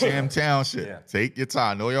through Eastham Township. Yeah. Take your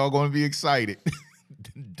time. I know y'all going to be excited.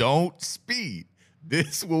 Don't speed.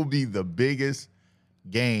 This will be the biggest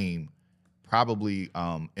game probably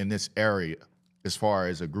in this area as far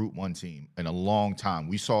as a Group 1 team in a long time.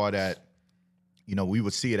 We saw it at, we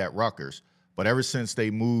would see it at Rutgers. But ever since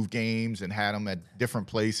they moved games and had them at different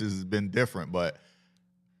places, it's been different. But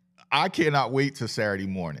I cannot wait till Saturday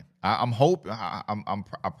morning. I'm hoping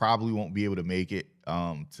I probably won't be able to make it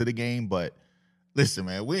to the game, but listen,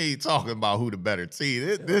 man, we ain't talking about who the better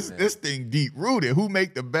team. This thing deep rooted. Who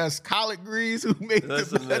make the best collard greens? Who make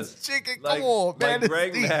the best chicken? Come on, man. Like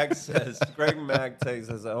Greg Mack says,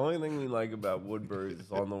 the only thing we like about Woodbury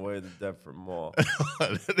is on the way to Deptford Mall.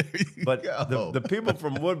 But the people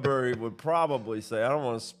from Woodbury would probably say, I don't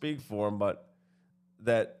want to speak for them, but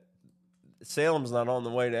that Salem's not on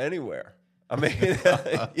the way to anywhere. I mean,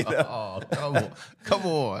 Oh, come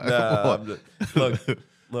on.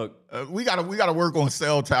 Look. We gotta work on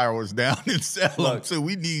cell towers down in Salem too.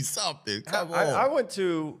 We need something. Come on. I went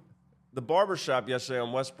to the barber shop yesterday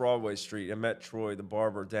on West Broadway Street and met Troy, the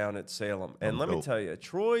barber down at Salem. And let me tell you,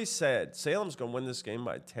 Troy said Salem's gonna win this game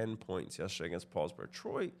by 10 points yesterday against Paulsboro.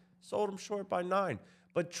 Troy sold him short by 9,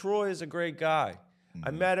 but Troy is a great guy. Mm-hmm.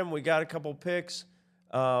 I met him. We got a couple picks.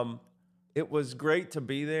 It was great to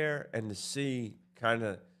be there and to see kind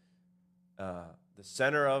of the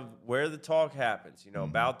center of where the talk happens,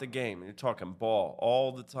 about the game. And you're talking ball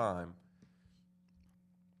all the time.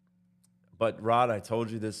 But, Rod, I told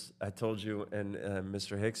you and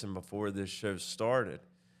Mr. Hickson before this show started.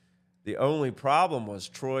 The only problem was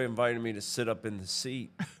Troy invited me to sit up in the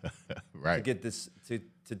seat right. to get this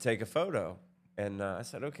to take a photo. And I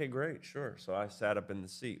said, okay, great, sure. So I sat up in the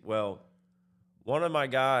seat. Well, one of my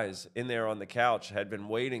guys in there on the couch had been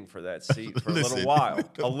waiting for that seat for a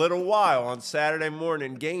little while on Saturday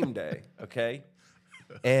morning game day, okay?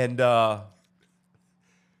 And, Listen,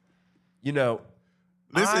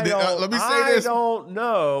 let me say this. I don't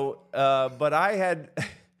know, but I had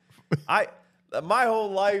my whole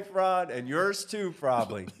life, Rod, and yours too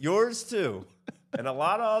probably, yours too, and a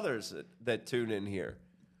lot of others that tune in here,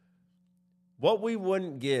 what we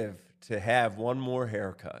wouldn't give to have one more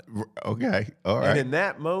haircut. Okay, all right. And in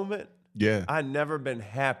that moment, yeah, I've never been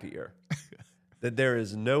happier that there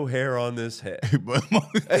is no hair on this head.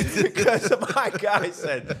 Because my guy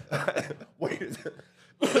said, wait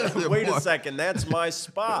a second, that's my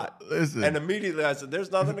spot. Listen. And immediately I said,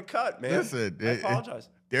 there's nothing to cut, man. Listen. I apologize.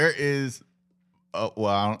 There is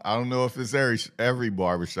Well, I don't know if it's every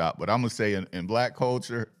barbershop, but I'm gonna say in black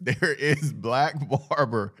culture there is black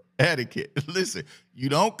barber etiquette. Listen, you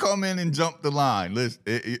don't come in and jump the line. Listen,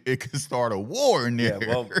 it could start a war in there. Yeah,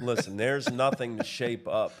 well, listen, there's nothing to shape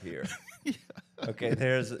up here. Okay,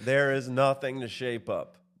 there is nothing to shape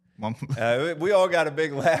up. We all got a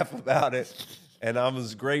big laugh about it, and I'm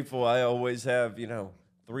as grateful. I always have,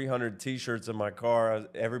 300 T-shirts in my car.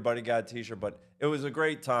 Everybody got a T-shirt, but it was a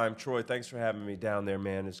great time. Troy, thanks for having me down there,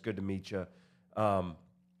 man. It's good to meet you.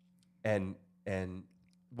 And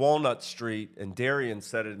Walnut Street, and Darian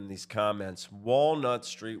said it in these comments, Walnut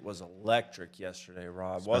Street was electric yesterday,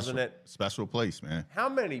 Rob, wasn't it? Special place, man. How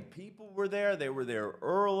many people were there? They were there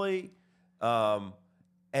early. And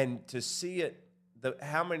to see it,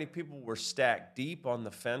 how many people were stacked deep on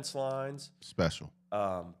the fence lines. Special.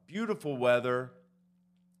 Beautiful weather.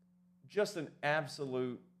 Just an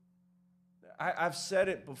absolute, I've said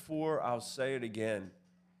it before, I'll say it again.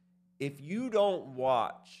 If you don't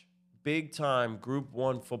watch big-time Group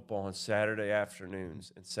 1 football on Saturday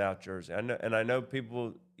afternoons in South Jersey, I know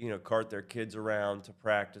people, cart their kids around to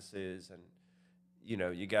practices, and,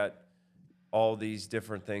 you got all these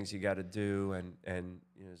different things you got to do, and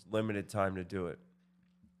there's limited time to do it.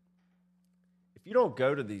 If you don't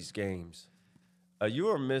go to these games, you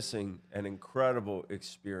are missing an incredible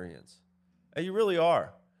experience. You really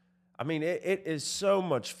are. I mean, it is so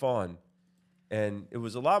much fun. And it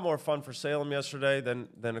was a lot more fun for Salem yesterday than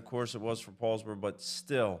of course, it was for Paulsboro. But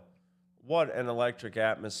still, what an electric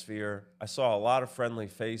atmosphere. I saw a lot of friendly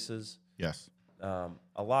faces. Yes. A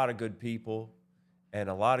lot of good people and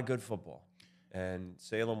a lot of good football. And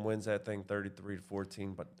Salem wins that thing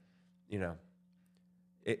 33-14. But,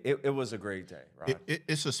 it was a great day, right?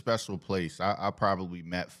 It's a special place. I probably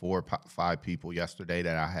met 4 or 5 people yesterday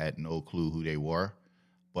that I had no clue who they were.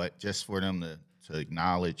 But just for them to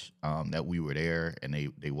acknowledge that we were there and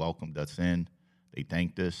they welcomed us in, they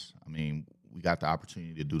thanked us. I mean, we got the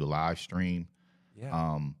opportunity to do the live stream.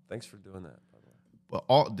 Yeah. Thanks for doing that, by the way.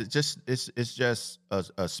 But it's just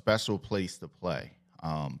a special place to play.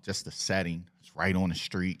 Just the setting. It's right on the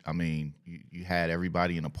street. I mean, you had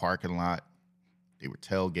everybody in the parking lot. They were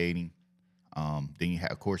tailgating. Then you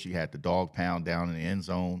had the dog pound down in the end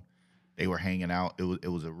zone. They were hanging out. It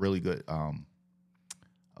was a really good a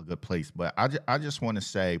good place. But I just want to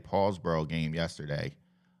say Paulsboro game yesterday.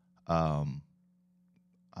 The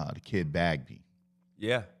kid Bagby.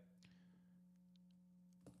 Yeah.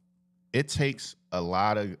 It takes a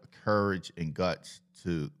lot of courage and guts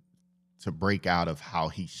to break out of how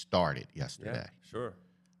he started yesterday. Yeah, sure.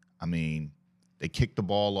 I mean, they kicked the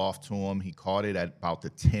ball off to him. He caught it at about the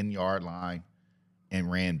 10-yard line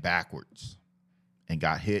and ran backwards and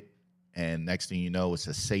got hit. And next thing you know, it's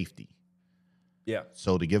a safety. Yeah.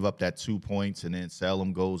 So to give up that 2 points, and then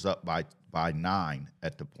Salem goes up by 9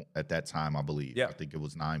 at that time, I believe. Yeah. I think it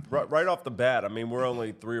was 9 points. Right off the bat. I mean, we're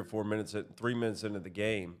only 3 minutes into the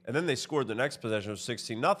game, and then they scored the next possession of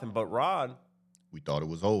 16-0. But Rod, we thought it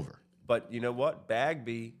was over. But you know what?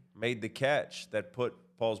 Bagby made the catch that put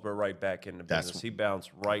Paulsboro right back into business. He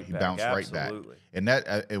bounced right back. Absolutely. And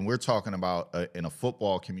and we're talking about in a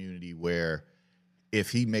football community where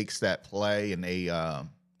if he makes that play and they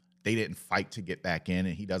didn't fight to get back in,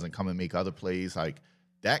 and he doesn't come and make other plays, like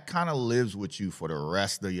that kind of lives with you for the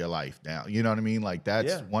rest of your life now. You know what I mean? Like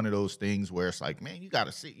that's one of those things where it's like, man, you got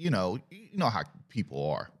to see, you know how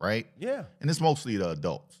people are, right? Yeah. And it's mostly the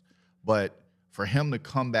adults. But for him to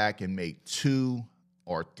come back and make 2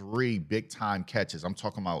 or 3 big time catches, I'm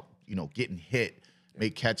talking about, getting hit,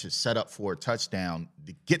 make catches, set up for a touchdown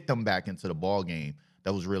to get them back into the ball game.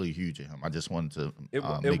 That was really huge of him. I just wanted to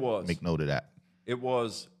make note of that. It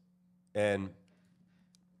was, and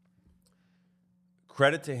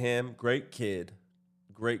credit to him, great kid,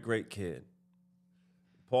 great kid.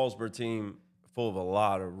 Paulsboro team full of a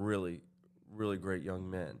lot of really, really great young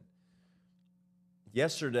men.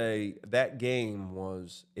 Yesterday, that game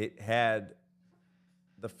it had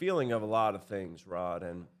the feeling of a lot of things, Rod,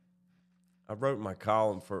 and I wrote in my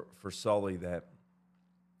column for Sully that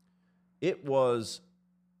it was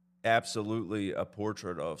absolutely a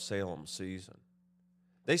portrait of Salem's season.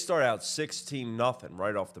 They start out 16-0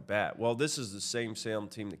 right off the bat. Well, this is the same Salem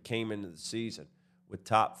team that came into the season with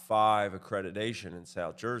top 5 accreditation in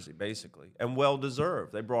South Jersey, basically, and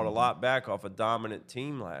well-deserved. They brought a lot back off a dominant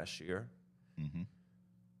team last year. Mm-hmm.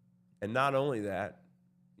 And not only that,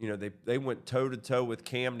 they went toe-to-toe with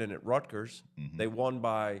Camden at Rutgers. Mm-hmm. They won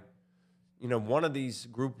by, one of these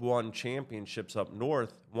Group 1 championships up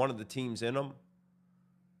north, one of the teams in them,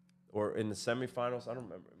 or in the semifinals, I don't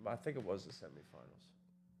remember. I think it was the semifinals.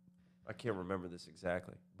 I can't remember this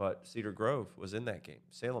exactly. But Cedar Grove was in that game.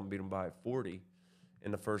 Salem beat them by 40.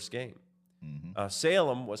 in the first game. Mm-hmm.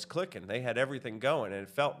 Salem was clicking. They had everything going, and it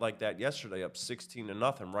felt like that yesterday, up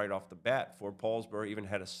 16-0 right off the bat before Paulsboro even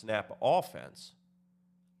had a snap of offense.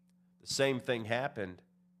 The same thing happened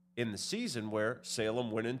in the season where Salem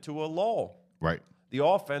went into a lull. Right. The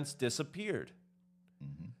offense disappeared.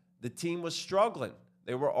 Mm-hmm. The team was struggling.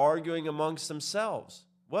 They were arguing amongst themselves.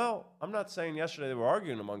 Well, I'm not saying yesterday they were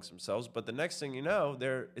arguing amongst themselves, but the next thing you know,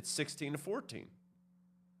 it's 16-14. Mm-hmm.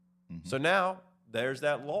 So now there's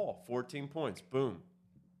that lull, 14 points, boom.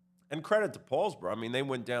 And credit to Paulsboro. I mean, they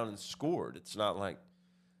went down and scored. It's not like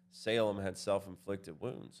Salem had self-inflicted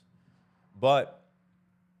wounds. But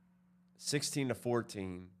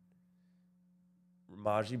 16-14,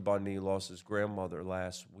 Ramaji Bundy lost his grandmother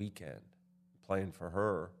last weekend playing for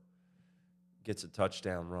her, gets a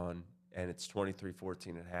touchdown run, and it's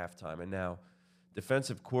 23-14 at halftime. And now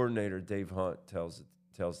defensive coordinator Dave Hunt tells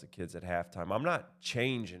the kids at halftime, I'm not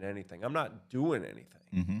changing anything. I'm not doing anything.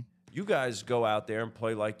 Mm-hmm. You guys go out there and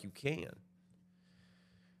play like you can.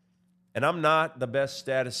 And I'm not the best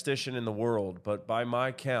statistician in the world, but by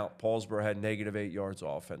my count, Paulsboro had -8 yards of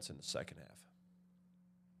offense in the second half.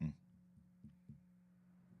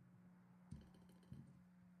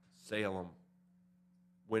 Salem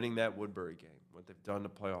winning that Woodbury game, what they've done to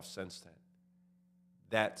playoffs since then.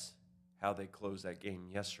 That's how they closed that game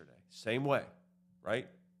yesterday. Same way, right?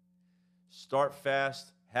 Start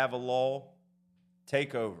fast, have a lull,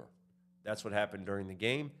 take over. That's what happened during the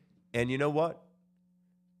game. And you know what?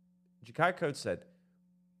 Ja'Kai Coates said,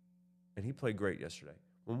 and he played great yesterday,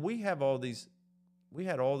 when we had all this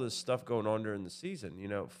stuff going on during the season,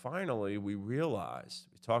 finally we realized,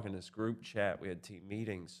 we talked in this group chat, we had team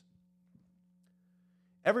meetings,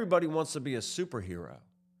 everybody wants to be a superhero.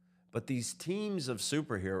 But these teams of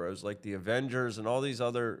superheroes, like the Avengers and all these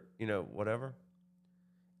other, whatever,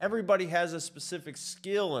 everybody has a specific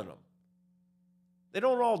skill in them. They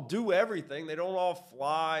don't all do everything. They don't all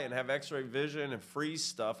fly and have X-ray vision and freeze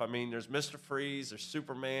stuff. I mean, there's Mr. Freeze, there's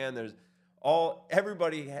Superman,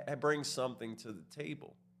 everybody brings something to the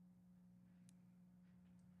table.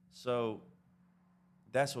 So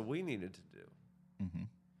that's what we needed to do. Mm-hmm.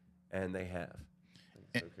 And they have.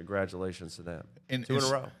 So congratulations to them. And 2 in a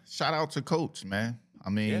row. Shout out to Coach, man. I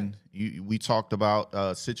mean, we talked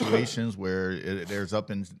about situations where there's up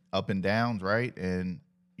and downs, right? And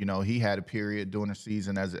he had a period during the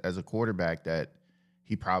season as a quarterback that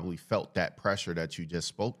he probably felt that pressure that you just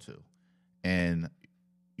spoke to. And,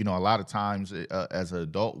 a lot of times as an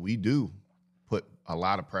adult, we do put a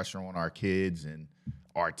lot of pressure on our kids and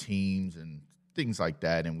our teams and things like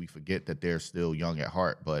that, and we forget that they're still young at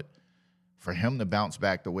heart. But for him to bounce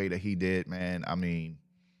back the way that he did, man, I mean,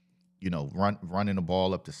 running the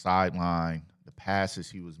ball up the sideline, the passes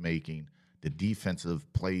he was making, the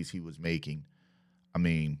defensive plays he was making, I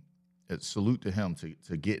mean, salute to him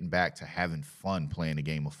to getting back to having fun playing the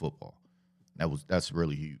game of football. That's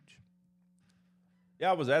really huge. Yeah,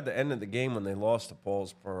 I was at the end of the game when they lost to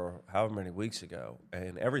Paulsboro however many weeks ago,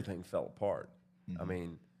 and everything fell apart. Mm-hmm. I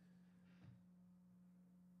mean,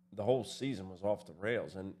 the whole season was off the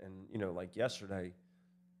rails. And like yesterday,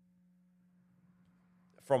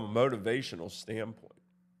 from a motivational standpoint,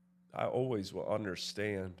 I always will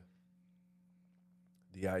understand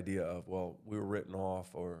the idea of, well, we were written off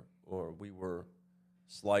or we were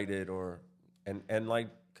slighted and like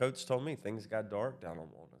Coach told me, things got dark down on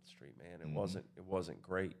Walnut Street, man. It wasn't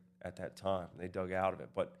great at that time. They dug out of it.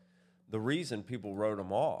 But the reason people wrote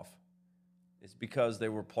them off is because they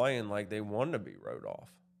were playing like they wanted to be wrote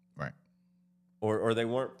off. Right. Or they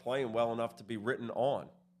weren't playing well enough to be written on.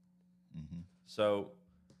 Mm-hmm. So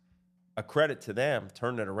a credit to them,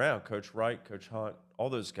 turning it around. Coach Wright, Coach Hunt, all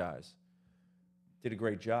those guys did a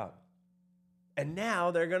great job. And now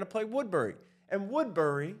they're going to play Woodbury. And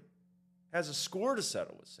Woodbury has a score to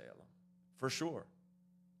settle with Salem, for sure.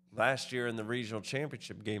 Last year in the regional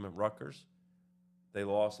championship game at Rutgers, they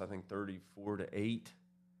lost, I think, 34-8.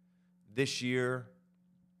 This year,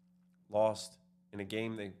 lost in a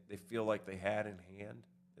game they feel like they had in hand.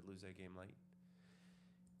 They lose that game late.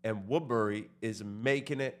 And Woodbury is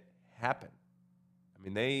making it happen. I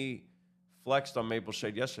mean, they flexed on Maple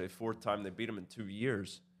Shade yesterday, 4th time they beat them in 2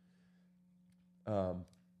 years.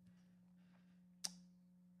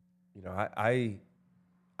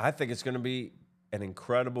 I think it's going to be an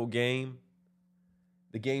incredible game.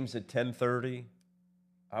 The game's at 10:30.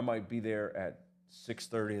 I might be there at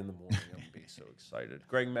 6:30 in the morning. I'm going to be so excited.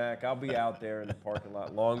 Greg Mack, I'll be out there in the parking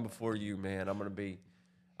lot long before you, man.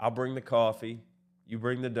 I'll bring the coffee. You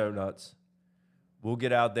bring the donuts. We'll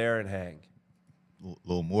get out there and hang. A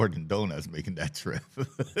little more than donuts making that trip.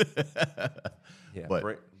 Yeah,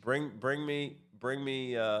 but bring me.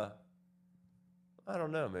 I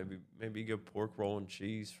don't know. Maybe you go pork roll and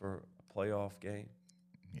cheese for a playoff game.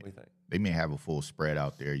 Yeah. What do you think? They may have a full spread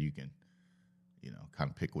out there. You can, kind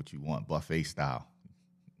of pick what you want, buffet style.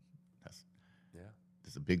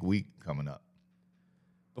 It's a big week coming up.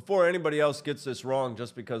 Before anybody else gets this wrong,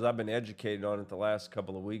 just because I've been educated on it the last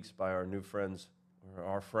couple of weeks by our new friends or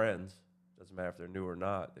our friends, doesn't matter if they're new or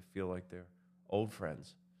not, they feel like they're old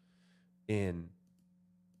friends in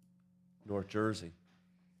North Jersey.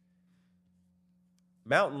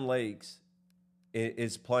 Mountain Lakes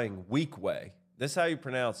is playing Weekway. This is how you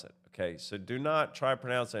pronounce it, okay? So do not try to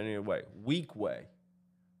pronounce it any other way. Weekway.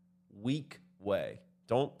 Weekway.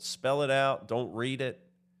 Don't spell it out. Don't read it.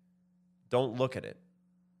 Don't look at it.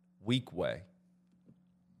 Weekway.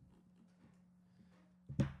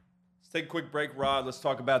 Let's take a quick break, Rod. Let's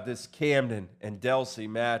talk about this Camden and Delsea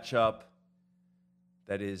matchup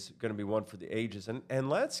that is going to be one for the ages. And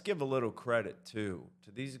let's give a little credit, too,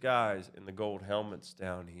 to these guys in the gold helmets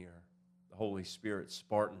down here, the Holy Spirit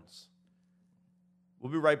Spartans.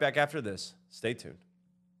 We'll be right back after this. Stay tuned.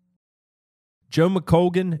 Joe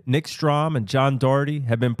McColgan, Nick Strom, and John Doherty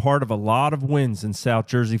have been part of a lot of wins in South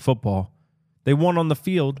Jersey football. They won on the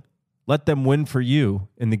field. Let them win for you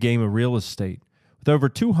in the game of real estate. With over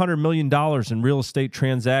 $200 million in real estate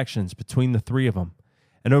transactions between the three of them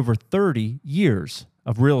and over 30 years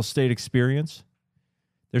of real estate experience,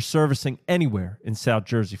 they're servicing anywhere in South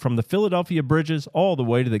Jersey, from the Philadelphia Bridges all the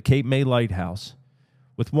way to the Cape May Lighthouse.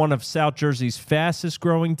 With one of South Jersey's fastest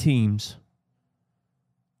growing teams,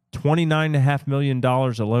 $29.5 million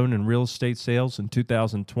alone in real estate sales in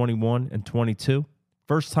 2021 and 22.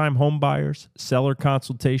 First-time home buyers, seller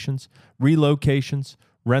consultations, relocations,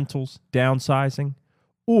 rentals, downsizing.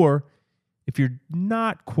 Or if you're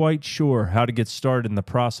not quite sure how to get started in the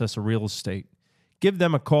process of real estate, give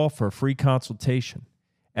them a call for a free consultation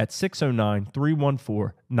at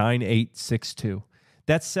 609-314-9862.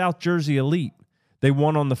 That's South Jersey Elite. They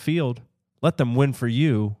won on the field. Let them win for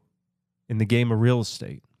you in the game of real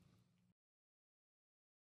estate.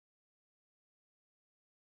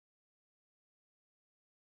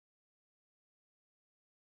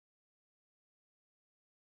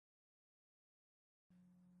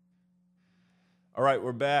 All right,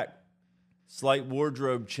 we're back. Slight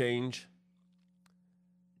wardrobe change.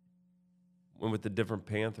 Went with the different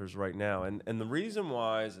Panthers right now. And the reason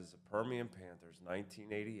why is the Permian Panthers,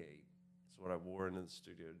 1988. That's what I wore into the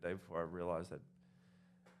studio today before I realized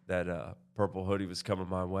that purple hoodie was coming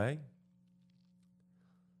my way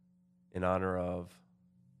in honor of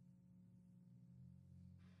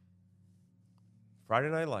Friday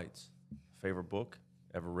Night Lights, favorite book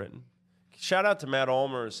ever written. Shout out to Matt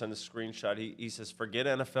Ulmer who sent a screenshot. He says, forget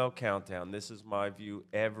NFL Countdown. This is my view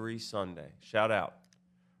every Sunday. Shout out.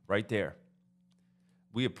 Right there.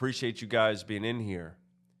 We appreciate you guys being in here.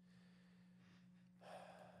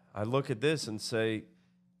 I look at this and say,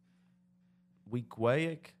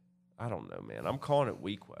 Weekway? I don't know, man. I'm calling it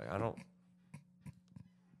Weekway.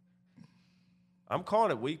 I'm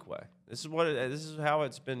calling it Weekway. This is how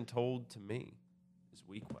it's been told to me. Is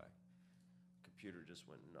Weekway. Computer just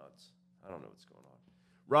went nuts. I don't know what's going on.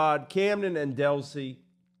 Rod, Camden, and Delsea.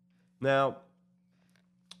 Now,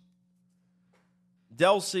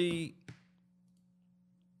 Delsea,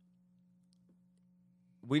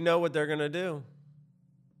 we know what they're going to do.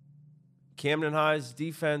 Camden High's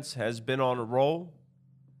defense has been on a roll.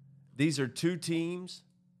 These are two teams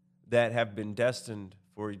that have been destined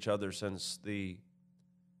for each other since the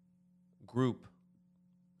group,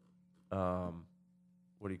 the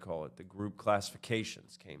group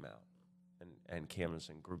classifications came out. And Camden's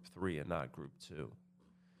in Group 3 and not Group 2.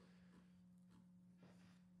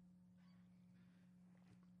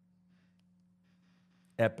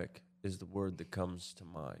 Epic is the word that comes to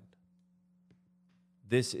mind.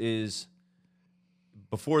 This is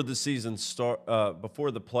before the season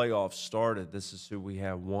before the playoffs started. This is who we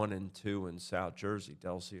have 1 and 2 in South Jersey.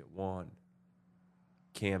 Delsea at 1,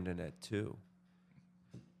 Camden at 2.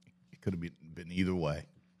 It could have been either way.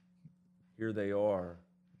 Here they are.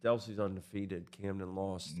 Delsea's undefeated. Camden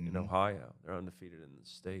lost in Ohio. They're undefeated in the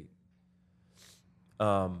state.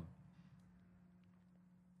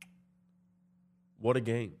 What a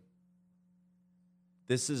game.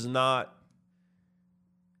 This is not...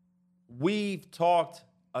 We've talked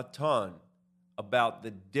a ton about the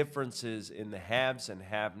differences in the haves and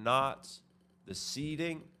have-nots, the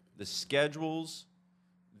seeding, the schedules,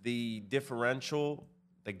 the differential,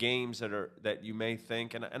 the games that you may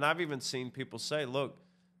think. And I've even seen people say, look,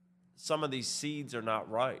 some of these seeds are not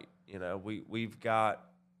right. They're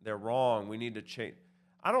wrong. We need to change.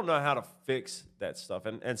 I don't know how to fix that stuff.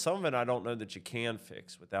 And some of it I don't know that you can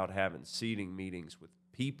fix without having seeding meetings with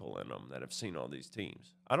people in them that have seen all these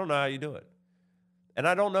teams. I don't know how you do it. And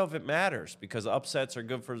I don't know if it matters because upsets are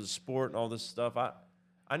good for the sport and all this stuff.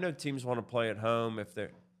 I know teams want to play at home if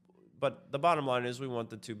they're – but the bottom line is we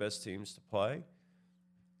want the two best teams to play.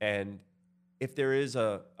 And if there is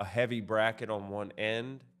a heavy bracket on one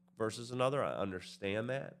end versus another, I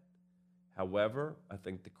understand that. However, I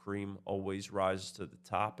think the cream always rises to the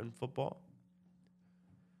top in football.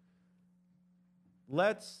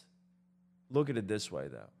 Let's look at it this way,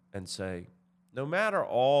 though, and say, no matter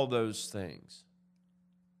all those things,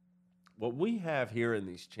 what we have here in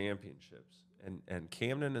these championships, and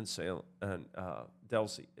Camden and Salem and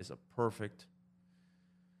Delsea is a perfect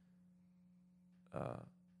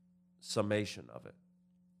summation of it.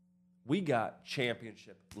 We got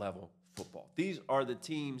championship level football. These are the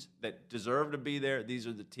teams that deserve to be there. These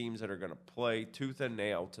are the teams that are going to play tooth and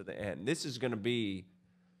nail to the end. This is going to be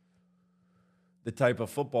the type of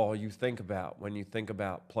football you think about when you think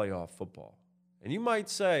about playoff football. And you might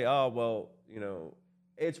say, oh, well,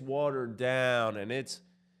 it's watered down and it's,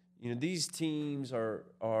 these teams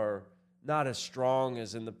are not as strong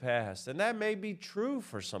as in the past. And that may be true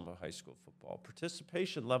for some of high school football.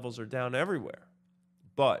 Participation levels are down everywhere.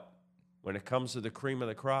 But when it comes to the cream of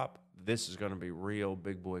the crop, this is going to be real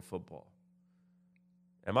big boy football.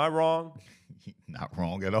 Am I wrong? Not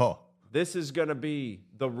wrong at all. This is going to be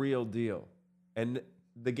the real deal. And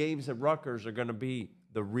the games at Rutgers are going to be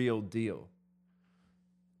the real deal.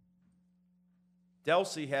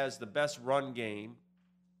 Delsea has the best run game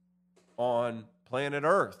on planet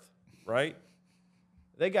Earth, right?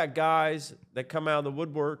 They got guys that come out of the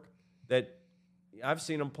woodwork that I've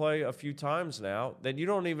seen them play a few times now that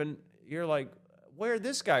you're like, where'd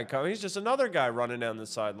this guy come? He's just another guy running down the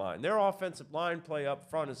sideline. Their offensive line play up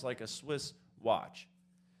front is like a Swiss watch.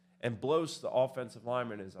 And Blos, the offensive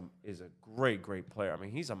lineman, is a great, great player. I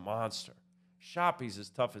mean, he's a monster. Shoppy's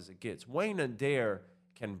as tough as it gets. Wayne Adair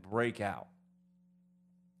can break out.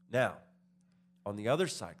 Now, on the other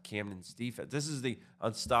side, Camden's defense. This is the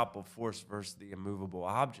unstoppable force versus the immovable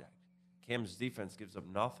object. Camden's defense gives up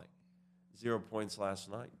nothing. 0 points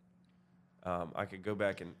last night. I could go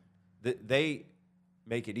back and they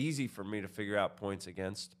make it easy for me to figure out points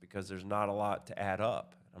against because there's not a lot to add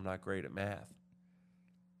up. I'm not great at math.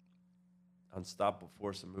 Unstoppable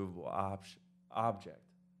force, immovable object.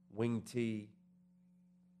 Wing T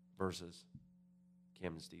versus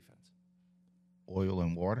Camden's defense. Oil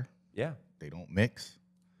and water. Yeah. They don't mix.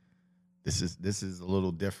 This is a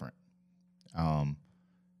little different.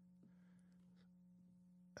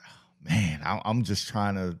 Man, I'm just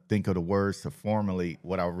trying to think of the words to formulate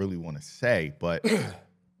what I really want to say. But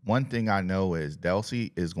one thing I know is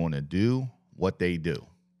Delsea is going to do what they do.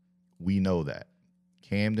 We know that.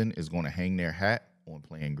 Camden is going to hang their hat on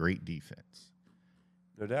playing great defense.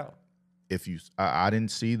 No doubt. I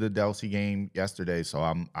didn't see the Delsea game yesterday, so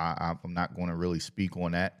I'm not going to really speak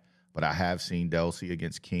on that. But I have seen Delsea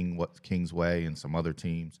against Kingsway and some other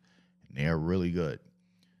teams, and they're really good.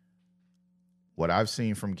 What I've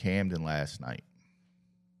seen from Camden last night,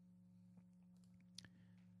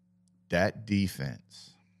 that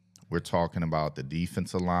defense, we're talking about the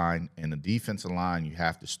defensive line, and the defensive line, you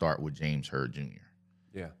have to start with James Hurd Jr.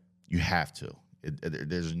 Yeah. You have to.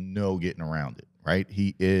 There's no getting around it, right?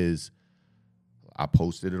 He is, I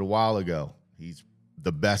posted it a while ago, he's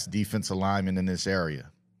the best defensive lineman in this area.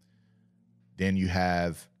 Then you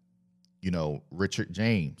have, Richard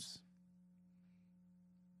James.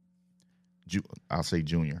 I'll say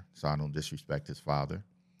junior, so I don't disrespect his father.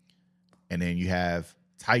 And then you have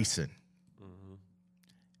Tyson. Mm-hmm.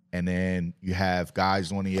 And then you have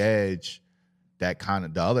guys on the edge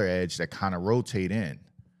the other edge that kind of rotate in.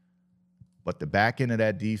 But the back end of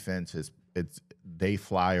that defense they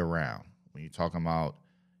fly around. When you're talking about,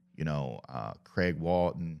 Craig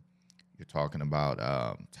Walton, you're talking about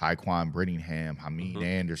Tyquan Brittingham, Hamid mm-hmm.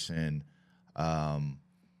 Anderson,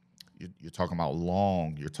 you're talking about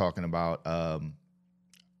Long. You're talking about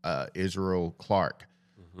Israel Clark.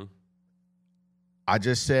 Mm-hmm. I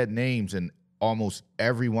just said names, and almost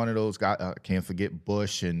every one of those guys, can't forget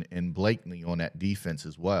Bush and Blakeney on that defense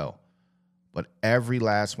as well. But every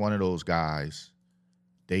last one of those guys,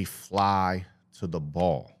 they fly to the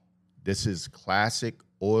ball. This is classic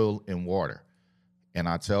oil and water. And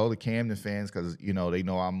I tell the Camden fans, because, they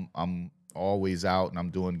know I'm always out and I'm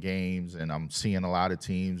doing games and I'm seeing a lot of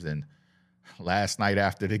teams. And last night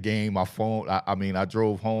after the game, my phone, I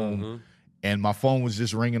drove home mm-hmm. and my phone was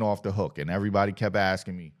just ringing off the hook. And everybody kept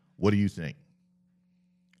asking me, what do you think?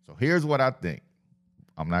 So here's what I think.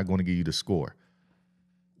 I'm not going to give you the score.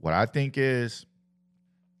 What I think is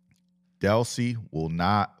Delsea will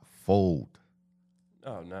not fold.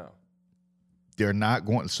 Oh, no. they're not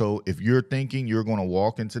going. So if you're thinking you're going to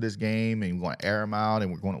walk into this game and you're going to air them out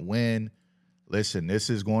and we're going to win, listen, this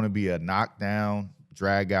is going to be a knockdown,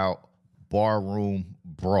 drag out, barroom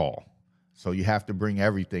brawl. So you have to bring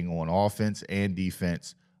everything on offense and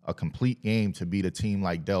defense, a complete game to beat a team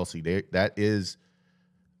like Delsey.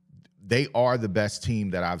 They are the best team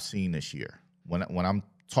that I've seen this year. When I'm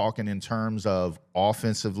talking in terms of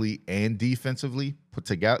offensively and defensively put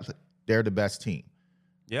together, they're the best team.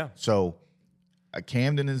 Yeah. So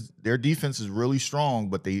Camden their defense is really strong,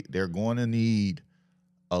 but they're going to need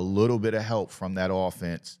a little bit of help from that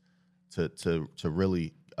offense to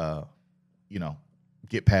really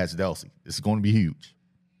get past Delsey. It's going to be huge.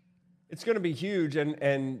 It's going to be huge,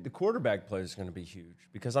 and the quarterback play is going to be huge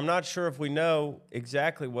because I'm not sure if we know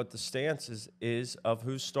exactly what the stance is of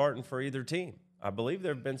who's starting for either team. I believe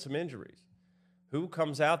there have been some injuries. Who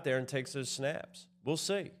comes out there and takes those snaps? We'll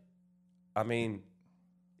see. I mean,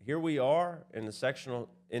 here we are in the sectional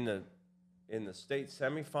in the state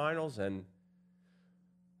semifinals, and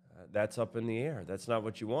that's up in the air. That's not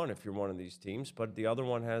what you want if you're one of these teams. But the other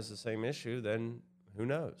one has the same issue. Then who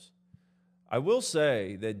knows? I will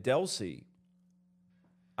say that Delsey,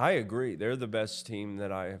 I agree, they're the best team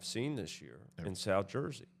that I have seen this year in South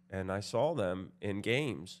Jersey. And I saw them in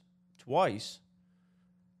games twice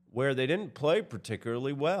where they didn't play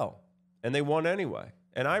particularly well, and they won anyway.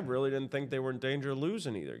 And I really didn't think they were in danger of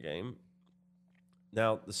losing either game.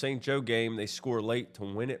 Now, the St. Joe game, they score late to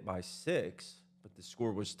win it by 6, but the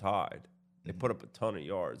score was tied. They put up a ton of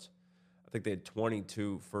yards. I think they had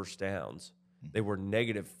 22 first downs. They were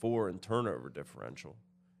 -4 in turnover differential,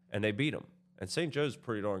 and they beat them. And St. Joe's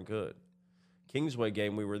pretty darn good. Kingsway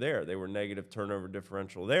game, we were there. They were negative turnover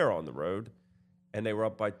differential there on the road, and they were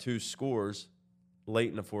up by 2 scores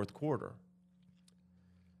late in the fourth quarter.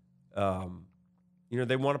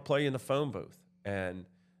 They want to play in the phone booth, and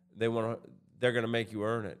they're going to make you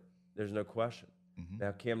earn it. There's no question. Mm-hmm.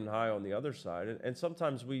 Now, Camden High on the other side, and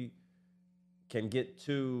sometimes we can get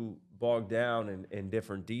too bogged down in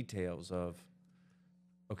different details of,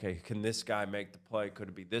 okay, can this guy make the play? Could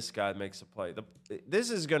it be this guy makes the play?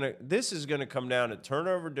 This is gonna come down to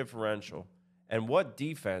turnover differential and what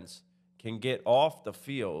defense can get off the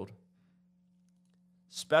field.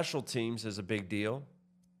 Special teams is a big deal,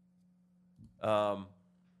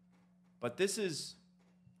 but this is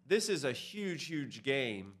a huge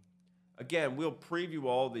game. Again, we'll preview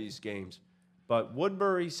all these games, but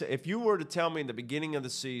Woodbury. If you were to tell me in the beginning of the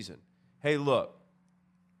season, hey, look.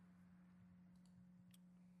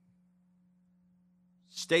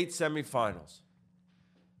 State semifinals.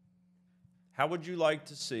 How would you like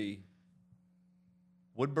to see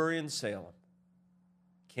Woodbury and Salem,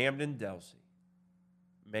 Camden, Delsey,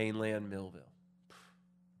 Mainland, Millville?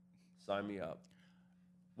 Sign me up.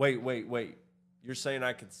 Wait. You're saying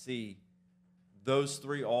I could see those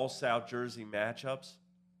 3 all South Jersey matchups?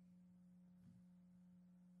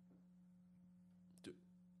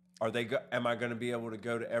 Am I going to be able to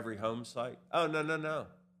go to every home site? Oh, no.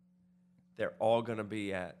 They're all going to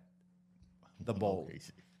be at the bowl.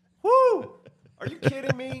 Woo! Are you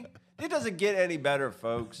kidding me? It doesn't get any better,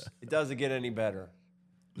 folks. It doesn't get any better.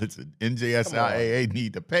 Listen, NJSIAA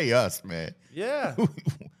need to pay us, man. Yeah.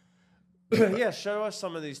 Yeah, show us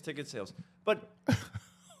some of these ticket sales. But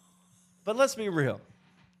let's be real.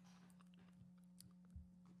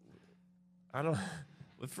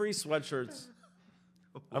 With free sweatshirts,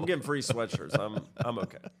 I'm getting free sweatshirts. I'm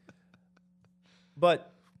okay.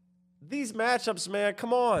 But these matchups, man,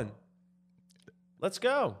 come on. Let's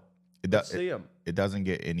go. Let's see them. It doesn't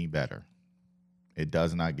get any better. It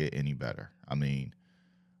does not get any better. I mean,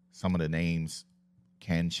 some of the names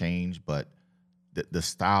can change, but the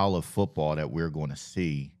style of football that we're going to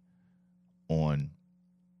see on,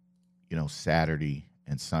 Saturday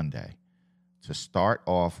and Sunday, to start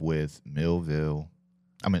off with to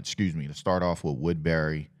start off with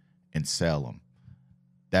Woodbury and Salem,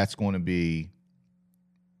 that's going to be,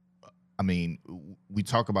 we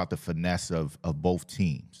talk about the finesse of both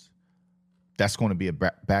teams. That's going to be a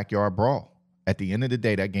backyard brawl. At the end of the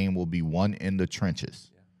day, that game will be won in the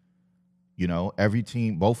trenches. Yeah. Every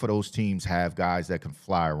team, both of those teams have guys that can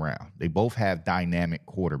fly around. They both have dynamic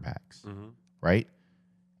quarterbacks, right?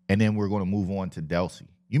 And then we're going to move on to Delsey.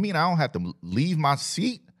 You mean I don't have to leave my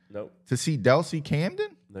seat to see Delsey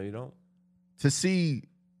Camden? No, you don't. To see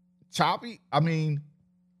Choppy?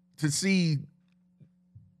 To see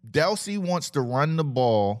Delsey wants to run the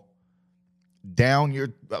ball down your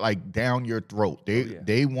throat.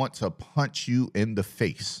 They want to punch you in the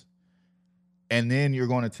face. And then you're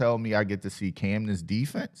going to tell me I get to see Camden's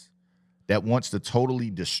defense that wants to totally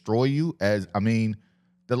destroy you.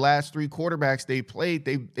 The the last 3 quarterbacks they played,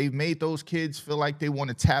 they've made those kids feel like they want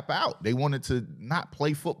to tap out. They wanted to not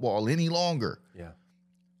play football any longer. Yeah.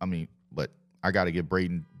 I mean, but I got to give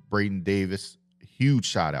Braden Davis a huge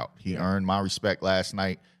shout out. He earned my respect last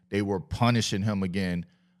night. They were punishing him again,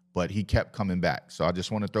 but he kept coming back. So I just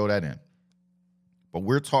want to throw that in. But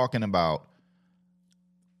we're talking about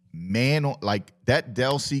like that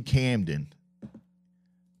Del C. Camden.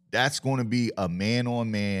 That's going to be a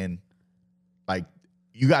man-on-man. Like,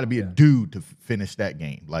 you got to be a dude to finish that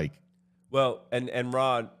game. Like, well, and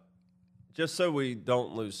Rod, just so we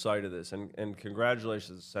don't lose sight of this, and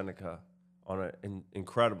congratulations to Seneca on an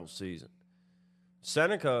incredible season.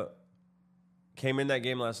 Seneca came in that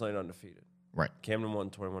game last night undefeated. right. Camden won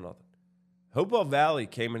 21-0. Hopewell Valley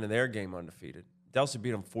came into their game undefeated. Delcy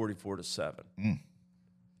beat them 44-7.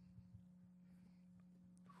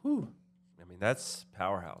 Whew. I mean, that's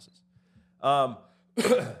powerhouses.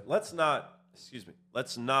 Let's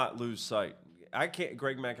not lose sight.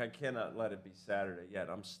 Greg Mack, I cannot let it be Saturday yet.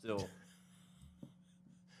 I'm still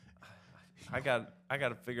I got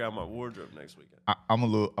to figure out my wardrobe next weekend. I'm a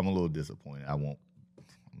little disappointed. I'm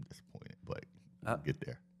disappointed, but we'll get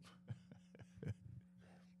there.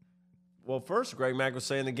 Well, first, Greg Mack was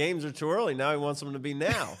saying the games are too early. Now he wants them to be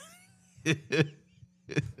now.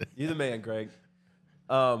 You're the man, Greg.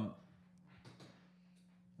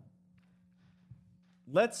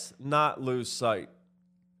 Let's not lose sight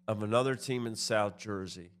of another team in South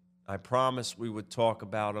Jersey. I promised we would talk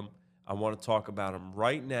about them. I want to talk about them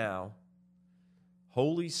right now.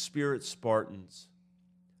 Holy Spirit Spartans.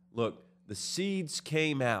 Look, the seeds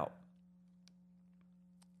came out.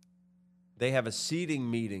 They have a seeding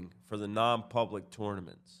meeting for the non-public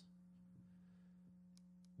tournaments.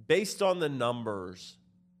 Based on the numbers,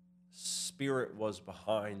 Spirit was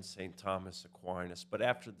behind St. Thomas Aquinas, but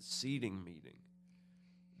after the seeding meeting,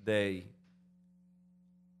 they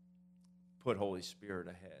put Holy Spirit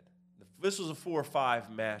ahead. This was a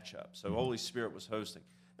 4-5 matchup, so Holy Spirit was hosting.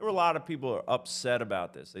 There were a lot of people who are upset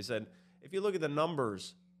about this. They said, if you look at the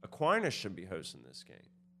numbers, Aquinas should be hosting this game.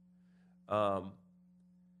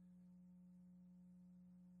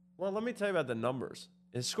 Well, let me tell you about the numbers.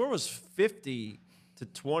 His score was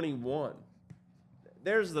 50-21.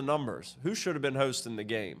 There's the numbers. Who should have been hosting the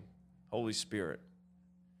game? Holy Spirit.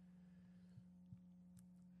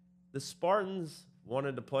 The Spartans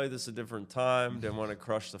wanted to play this a different time, didn't want to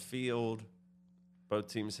crush the field. Both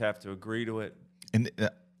teams have to agree to it. And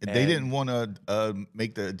they didn't want to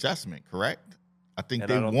make the adjustment, correct? I think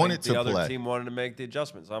they wanted to play. The other team wanted to make the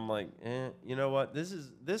adjustments. I'm like, you know what?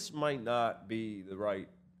 This might not be the right.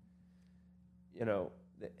 You know,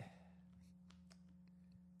 you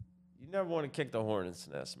never want to kick the hornet's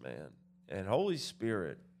nest, man. And Holy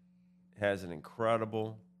Spirit has an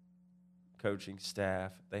incredible coaching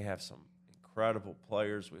staff. They have some incredible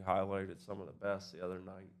players. We highlighted some of the best the other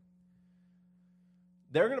night.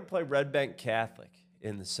 They're going to play Red Bank Catholic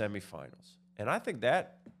in the semifinals. And I think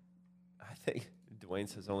Dwayne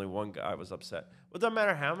says only one guy was upset. Well, it doesn't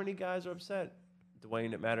matter how many guys are upset,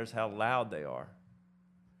 Dwayne. It matters how loud they are.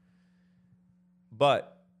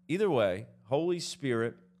 But either way, Holy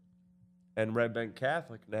Spirit and Red Bank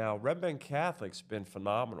Catholic. Now, Red Bank Catholic's been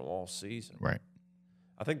phenomenal all season. Right.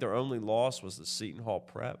 I think their only loss was the Seton Hall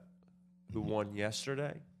Prep, who won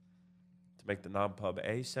yesterday to make the non-pub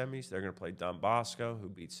A semis. They're going to play Don Bosco, who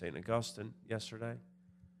beat St. Augustine yesterday.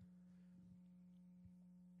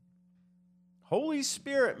 Holy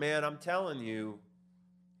Spirit, man, I'm telling you,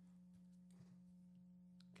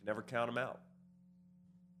 can never count them out.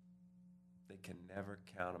 They can never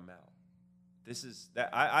count them out.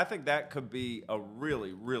 I think that could be a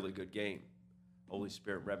really, really good game. Holy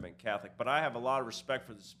Spirit, Red Bank Catholic. But I have a lot of respect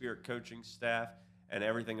for the Spirit coaching staff and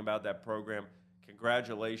everything about that program.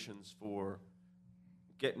 Congratulations for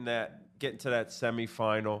getting to that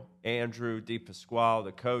semifinal. Andrew DePasquale,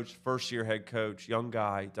 the coach, first-year head coach, young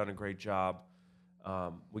guy, done a great job.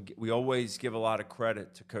 We always give a lot of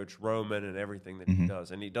credit to Coach Roman and everything that he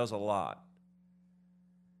does, and he does a lot.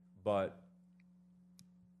 But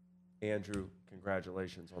Andrew,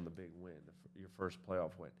 congratulations on the big win, your first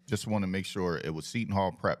playoff win. Just want to make sure it was Seton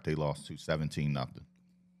Hall Prep they lost to 17-0.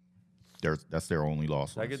 That's their only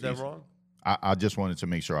loss. Did I get that wrong? I just wanted to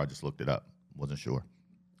make sure. I just looked it up. Wasn't sure.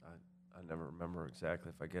 I never remember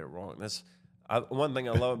exactly if I get it wrong. One thing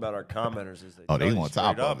I love about our commenters is they they want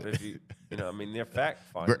top of it. If you know, I mean, they're fact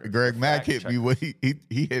finders. Greg Mack hit me with he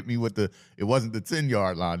hit me with it wasn't the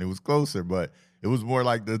 10-yard line. It was closer, but it was more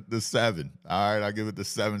like the 7. All right, I give it the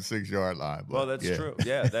 7-6-yard line. But, well, that's true.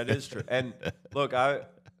 Yeah, that is true. And look,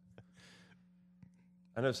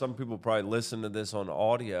 I know some people probably listen to this on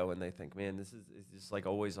audio and they think, man, it's just like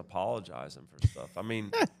always apologizing for stuff. I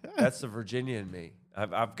mean, that's the Virginia in me.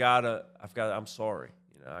 I'm sorry.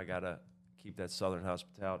 You know, I got to keep that Southern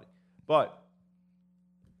hospitality. But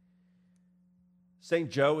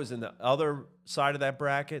St. Joe is in the other side of that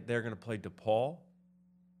bracket. They're going to play DePaul.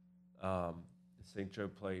 St. Joe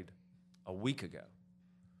played a week ago.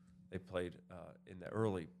 They played in the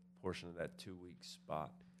early portion of that 2-week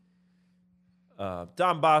spot.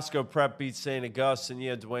 Don Bosco Prep beats St. Augustine.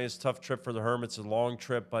 Yeah, Dwayne, it's a tough trip for the Hermits, a long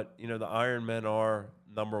trip, but, you know, the Ironmen are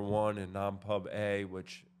number one in non-pub A,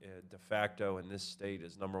 which de facto in this state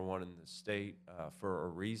is number one in the state for a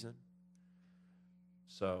reason.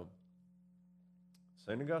 So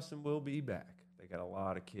St. Augustine will be back. They got a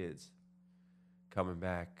lot of kids coming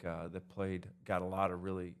back that got a lot of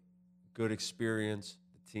really good experience.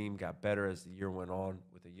 The team got better as the year went on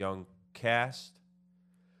with a young cast.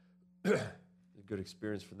 Good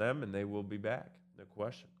experience for them, and they will be back, no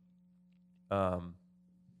question.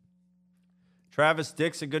 Travis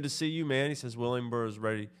Dixon, good to see you, man. He says Willingboro is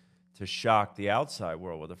ready to shock the outside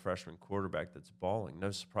world with a freshman quarterback that's balling.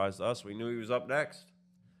 No surprise to us. We knew he was up next.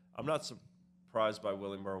 I'm not surprised by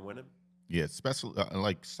Willingboro winning. Yeah, especially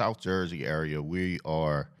like South Jersey area, we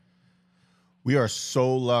are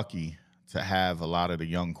so lucky to have a lot of the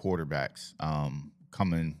young quarterbacks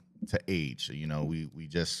coming to age. You know, we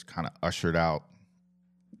just kind of ushered out,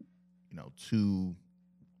 you know, two,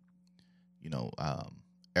 you know,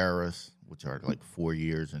 eras, which are like 4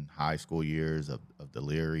 years and high school years of the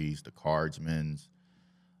Learys, the Cardsmans,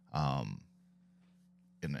 and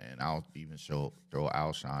I'll even throw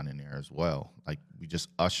Alshon in there as well. Like, we just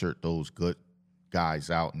ushered those good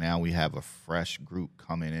guys out. Now we have a fresh group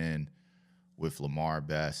coming in with Lamar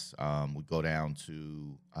Best. We go down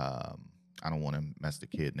to I don't want to mess the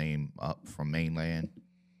kid name up from Mainland.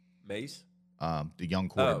 Mace? The young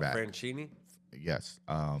quarterback. Franchini? Yes.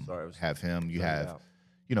 Sorry, have him. You have,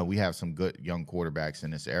 you know, we have some good young quarterbacks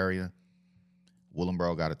in this area.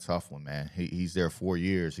 Willingboro got a tough one, man. He's there 4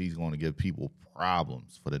 years. He's going to give people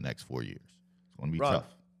problems for the next 4 years. It's going to be tough.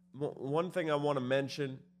 One thing I want to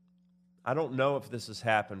mention, I don't know if this has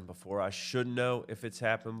happened before. I should know if it's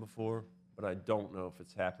happened before, but I don't know if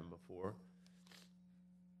it's happened before.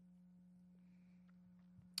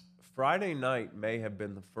 Friday night may have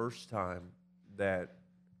been the first time that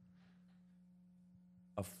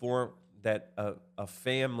a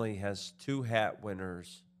family has two hat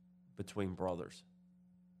winners between brothers.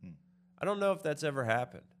 I don't know if that's ever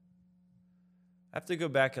happened. I have to go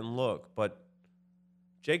back and look, but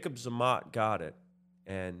Jacob Zamat got it,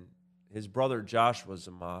 and his brother Joshua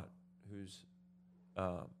Zamat, who's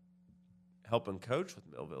helping coach with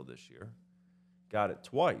Millville this year, got it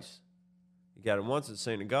twice. He got it once at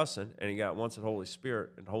St. Augustine, and he got it once at Holy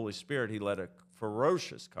Spirit. And Holy Spirit, he led a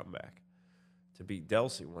ferocious comeback to beat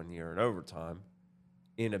Delsey one year in overtime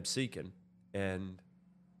in Absecon. And,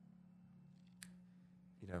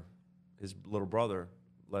 you know, his little brother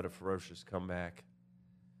led a ferocious comeback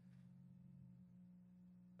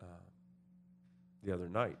the other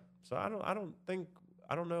night. So I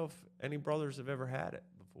don't know if any brothers have ever had it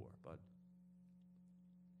before, but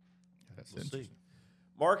we'll see.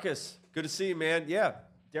 Marcus, good to see you, man. Yeah,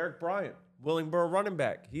 Derek Bryant, Willingboro running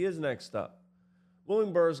back. He is next up.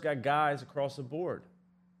 Willingboro's got guys across the board.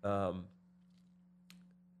 Coach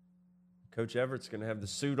Everett's going to have the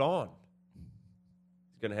suit on.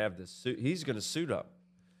 He's going to have the suit. He's going to suit up.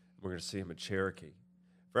 We're going to see him at Cherokee.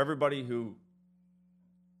 For everybody who,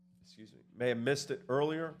 may have missed it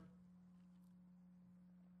earlier,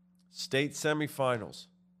 state semifinals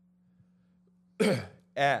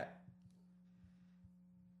at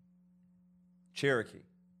Cherokee.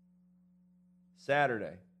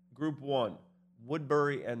 Saturday, Group 1,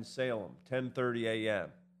 Woodbury and Salem, 10:30 a.m.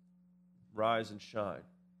 Rise and shine.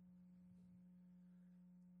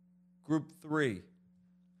 Group 3,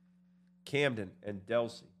 Camden and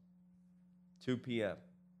Delsey, 2 p.m.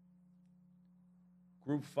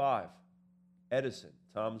 Group 5, Edison,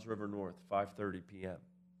 Toms River North, 5:30 p.m.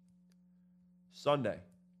 Sunday.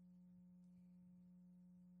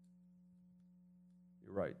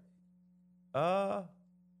 You're right.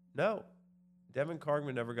 No. Devin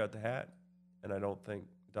Cargman never got the hat, and I don't think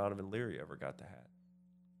Donovan Leary ever got the hat.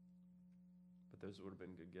 But those would have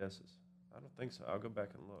been good guesses. I don't think so. I'll go back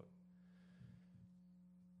and look.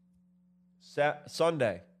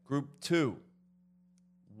 Sunday, Group 2,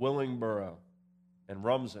 Willingboro and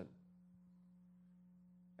Rumson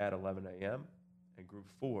at 11 a.m. And Group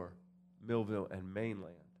 4, Millville and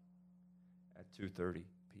Mainland at 2:30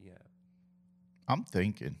 p.m. I'm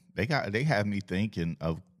thinking they have me thinking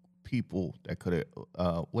of people that could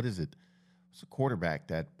have what is it? It's a quarterback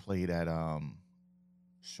that played at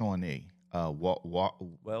Shawnee.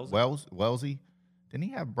 Wellesley? Wellesley. Didn't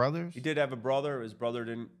he have brothers? He did have a brother. His brother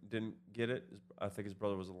didn't get it. I think his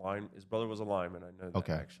brother was a lineman. His brother was a lineman. I know that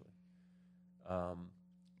actually.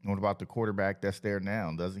 What about the quarterback that's there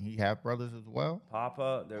now? Doesn't he have brothers as well?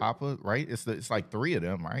 Papa, right? It's like 3 of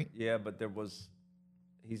them, right? Yeah, but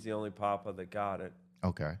he's the only Papa that got it.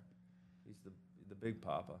 Okay. He's the big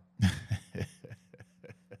Papa.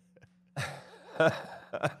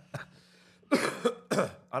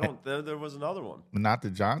 There was another one. Not the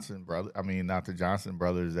Johnson brother. I mean, not the Johnson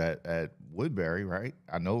brothers at Woodbury, right?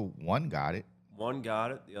 I know one got it. One got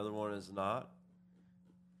it. The other one is not.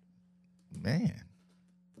 Man.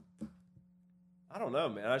 I don't know,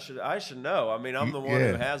 man. I should know. I mean, I'm the one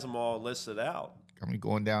who has them all listed out. I'm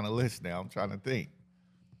going down the list now. I'm trying to think.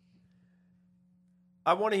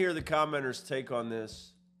 I want to hear the commenters' take on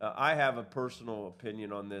this. I have a personal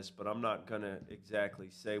opinion on this, but I'm not going to exactly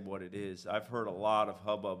say what it is. I've heard a lot of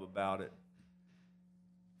hubbub about it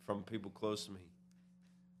from people close to me.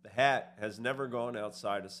 The hat has never gone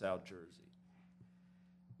outside of South Jersey.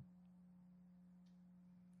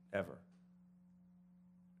 Ever.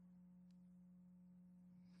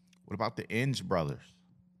 What about the Inge brothers?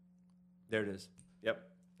 There it is. Yep,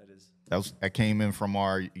 that is. That came in from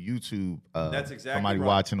our YouTube. That's exactly somebody right.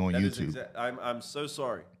 watching on YouTube. I'm so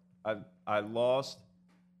sorry. I lost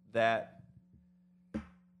that.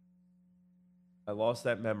 I lost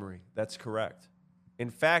that memory. That's correct. In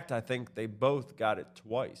fact, I think they both got it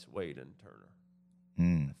twice, Wade and Turner.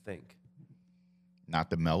 I think. Not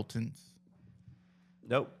the Meltons?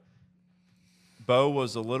 Nope. Bo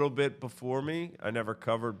was a little bit before me. I never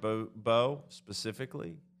covered Bo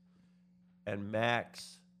specifically. And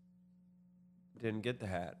Max didn't get the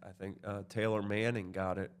hat. I think Taylor Manning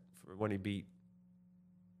got it for when he beat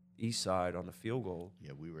Eastside on the field goal.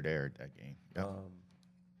 Yeah, we were there at that game. Yep.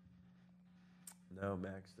 No,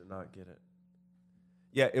 Max did not get it.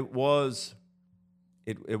 Yeah, it was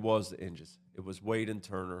the Inges. It was Wade and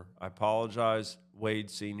Turner. I apologize, Wade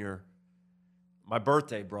Sr. My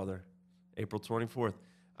birthday, brother, April 24th.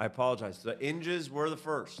 I apologize. The Inges were the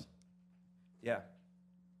first. Yeah.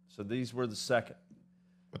 So these were the second.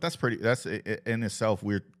 But that's in itself,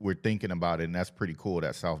 we're thinking about it, and that's pretty cool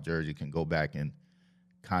that South Jersey can go back and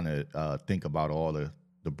kind of think about all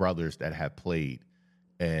the brothers that have played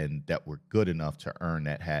and that were good enough to earn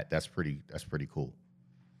that hat. That's pretty cool.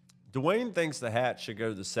 Dwayne thinks the hat should go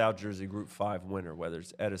to the South Jersey Group 5 winner, whether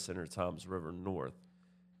it's Edison or Toms River North.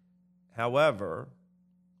 However,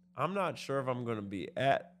 I'm not sure if I'm going to be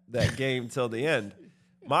at that game till the end.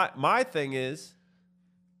 My thing is,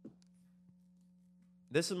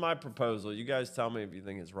 this is my proposal. You guys tell me if you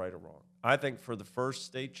think it's right or wrong. I think for the first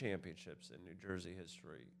state championships in New Jersey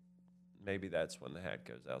history, maybe that's when the hat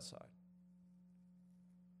goes outside.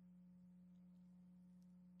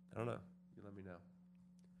 I don't know. You let me know.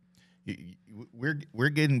 We're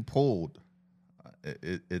getting pulled.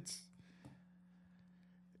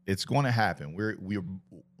 It's going to happen. We're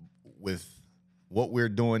with what we're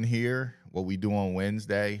doing here, what we do on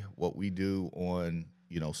Wednesday, what we do on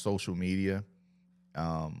social media.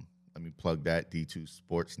 Let me plug that, D2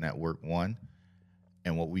 Sports Network 1,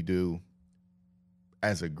 and what we do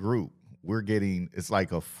as a group. We're getting, it's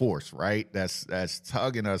like a force, right? That's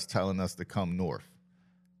tugging us, telling us to come north.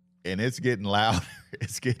 And it's getting louder.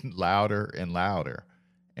 It's getting louder and louder.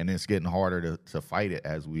 And it's getting harder to fight it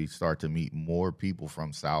as we start to meet more people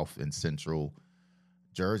from South and Central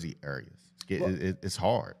Jersey areas. It's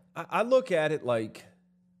hard. I look at it like,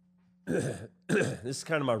 this is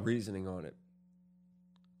kind of my reasoning on it.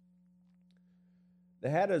 The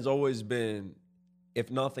hat has always been, if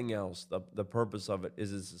nothing else, the purpose of it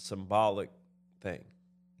is it's a symbolic thing.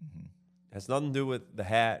 Mm-hmm. It has nothing to do with the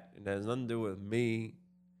hat. It has nothing to do with me.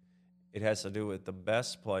 It has to do with the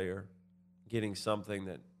best player getting something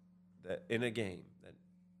that in a game that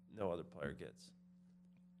no other player gets.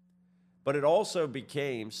 But it also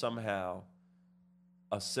became somehow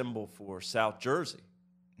a symbol for South Jersey,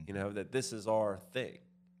 that this is our thing.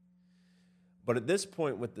 But at this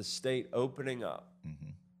point, with the state opening up, mm-hmm.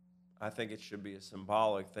 I think it should be a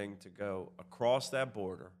symbolic thing to go across that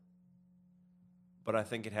border. But I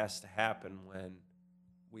think it has to happen when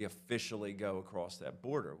we officially go across that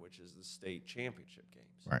border, which is the state championship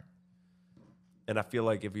games. Right. And I feel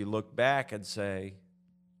like if you look back and say,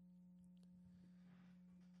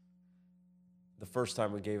 the first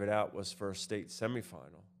time we gave it out was for a state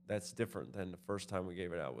semifinal, that's different than the first time we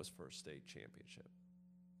gave it out was for a state championship.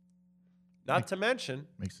 Not to mention,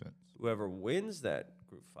 makes sense. Whoever wins that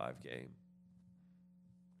Group 5 game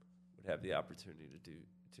would have the opportunity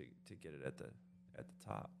to get it at the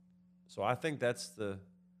top. So I think that's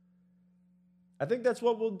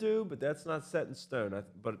what we'll do, but that's not set in stone.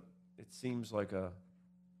 But it seems like a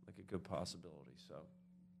good possibility. So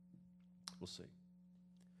we'll see.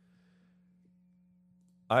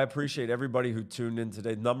 I appreciate everybody who tuned in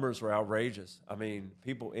today. Numbers were outrageous. I mean,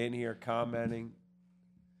 people in here commenting,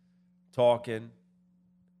 talking.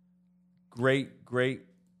 Great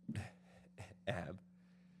Ab.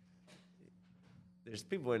 There's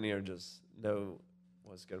people in here just know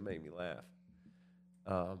what's going to make me laugh.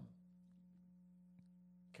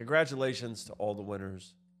 Congratulations to all the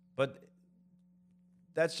winners. But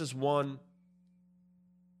that's just one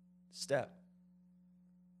step.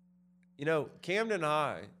 You know, Camden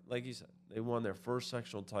High, like you said, they won their first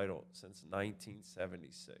sectional title since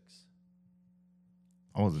 1976.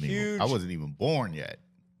 I wasn't even born yet.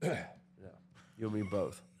 No, you and me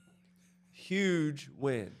both. Huge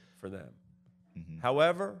win for them. Mm-hmm.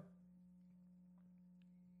 However,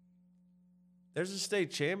 there's a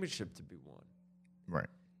state championship to be won. Right.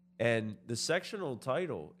 And the sectional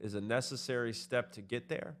title is a necessary step to get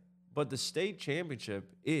there, but the state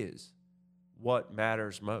championship is what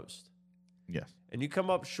matters most. Yes. And you come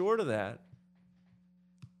up short of that,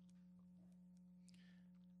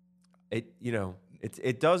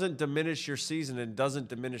 it doesn't diminish your season and doesn't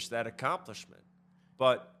diminish that accomplishment.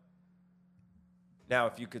 But now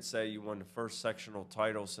if you could say you won the first sectional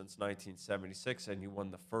title since 1976 and you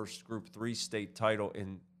won the first Group 3 state title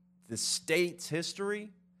in the state's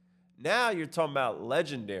history, now you're talking about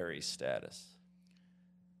legendary status.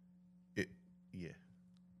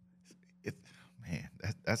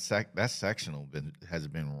 That sectional has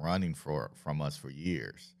been running from us for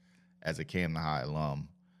years as a Camden High alum.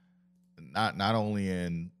 Not only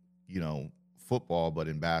in football, but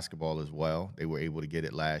in basketball as well. They were able to get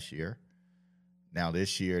it last year. Now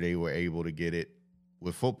this year they were able to get it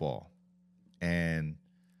with football, and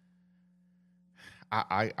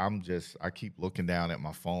I keep looking down at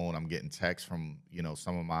my phone. I'm getting texts from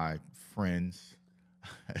some of my friends.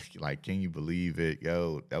 Like, can you believe it?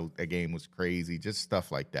 Yo, that game was crazy. Just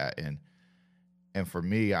stuff like that. And for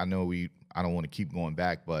me, I know I don't want to keep going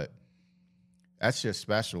back, but that's just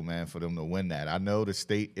special, man, for them to win that. I know the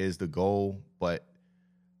state is the goal, but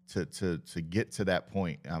to get to that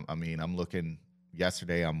point, I'm looking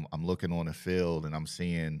yesterday. I'm looking on the field and I'm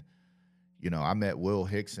seeing, I met Will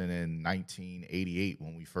Hickson in 1988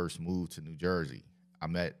 when we first moved to New Jersey. I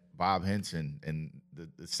met Bob Henson in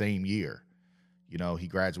the same year. He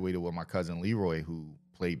graduated with my cousin Leroy, who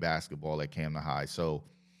played basketball at Camden High. So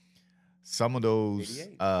some of those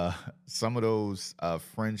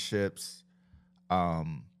friendships,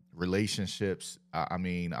 relationships.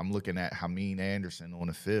 I'm looking at Hameen Anderson on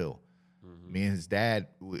the field. Mm-hmm. Me and his dad,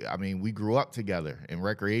 we grew up together in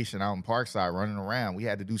recreation out in Parkside, running around. We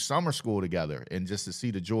had to do summer school together, and just to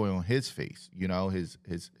see the joy on his face,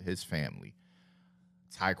 his family.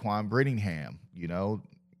 Tyquan Brittingham,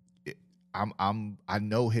 I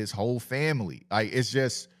know his whole family. Like, it's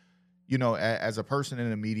just, as a person in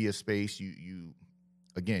the media space, you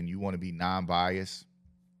want to be non-biased,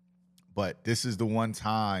 but this is the one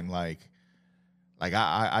time like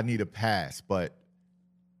I need a pass. But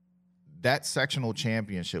that sectional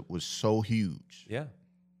championship was so huge,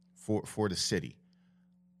 for the city.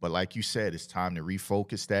 But like you said, it's time to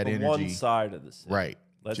refocus that energy. One side of the city, right?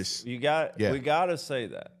 We got to say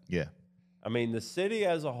that, yeah. The city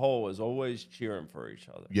as a whole is always cheering for each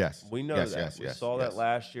other. Yes. We know that. We saw that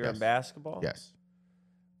last year in basketball. Yes.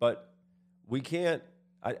 But we can't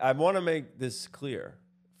 – I want to make this clear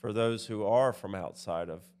for those who are from outside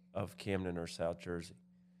of Camden or South Jersey.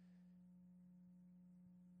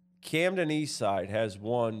 Camden Eastside has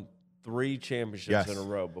won 3 championships in a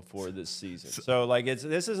row before this season. So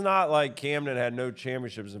this is not like Camden had no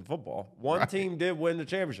championships in football. One team did win the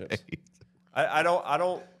championships. I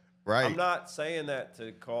don't – Right. I'm not saying that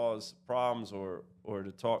to cause problems or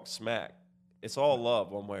to talk smack. It's all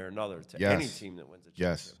love one way or another to any team that wins a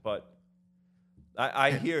championship. But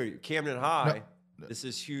I hear you. Camden High, this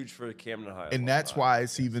is huge for the Camden High. And that's why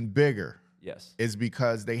it's even bigger. Yes. Is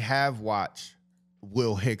because they have watched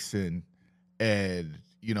Will Hickson and,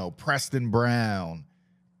 Preston Brown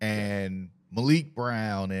and Malik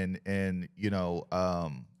Brown and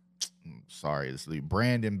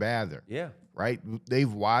Brandon Bather. Yeah. Right?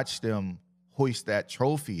 They've watched them hoist that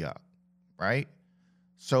trophy up, right?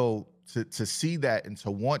 So to see that and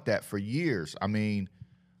to want that for years, we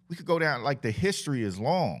could go down, like, the history is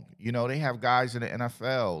long. They have guys in the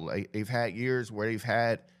NFL. They've had years where they've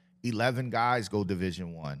had 11 guys go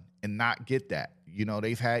Division I and not get that.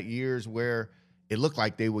 They've had years where it looked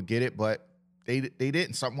like they would get it, but they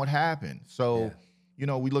didn't. Something would happen. So,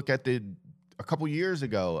 we look at the a couple years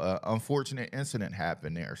ago, unfortunate incident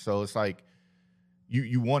happened there. So it's like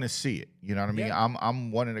you want to see it. You know what I mean? Yeah.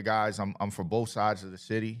 I'm one of the guys. I'm for both sides of the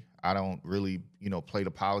city. I don't really play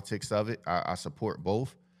the politics of it. I support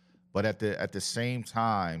both, but at the same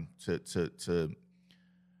time,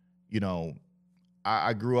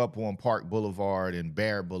 I grew up on Park Boulevard and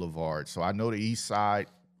Bear Boulevard, so I know the East Side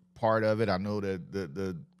part of it. I know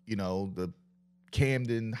the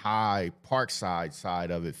Camden High, Parkside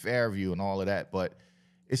side of it, Fairview, and all of that. But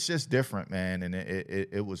it's just different, man. And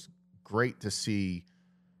it was great to see,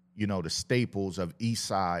 the staples of East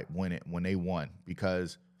Side when they won.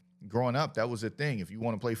 Because growing up, that was the thing. If you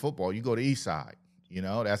want to play football, you go to East Side.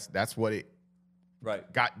 That's what it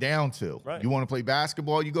got down to. Right. You want to play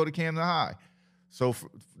basketball, you go to Camden High. So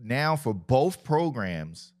now for both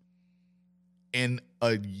programs in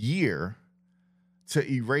a year to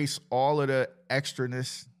erase all of the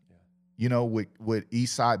extraness, with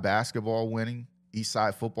East Side basketball winning, East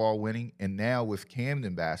Side football winning, and now with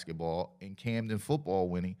Camden basketball and Camden football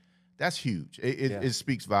winning, that's huge. It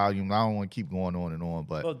speaks volumes. I don't want to keep going on and on,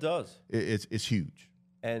 but Well, it does. It's huge.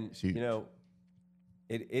 And, It's huge.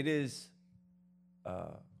 it is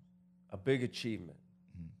a big achievement.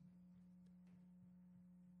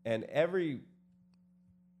 And every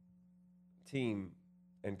team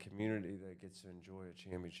and community that gets to enjoy a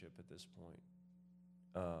championship at this point,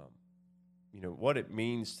 what it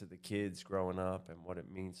means to the kids growing up and what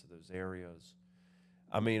it means to those areas.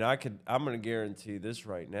 I mean, I'm going to guarantee this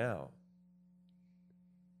right now.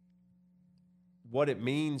 What it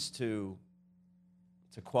means to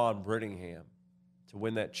Quan Brittingham to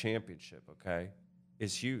win that championship, okay,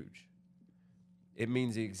 is huge. It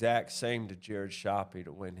means the exact same to Jared Shoppy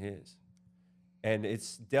to win his. And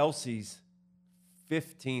it's Delsey's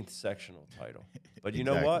 15th sectional title. But you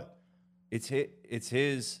know what? It's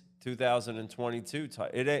his 2022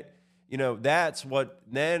 title. It ain't, that's what,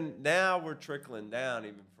 then now we're trickling down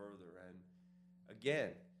even further. And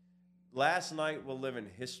again, last night will live in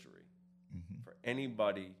history for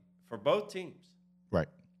anybody, for both teams. Right.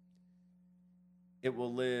 It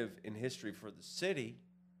will live in history for the city,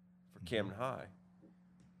 for Camden High.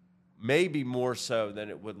 Maybe more so than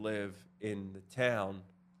it would live in the town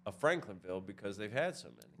of Franklinville because they've had so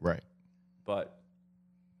many. Right. But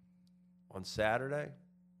on Saturday,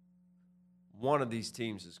 one of these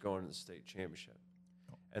teams is going to the state championship.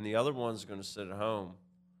 And the other one's going to sit at home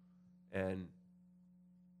and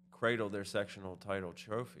cradle their sectional title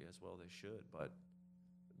trophy, as well they should. But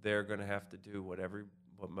they're going to have to do what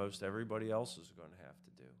most everybody else is going to have to do.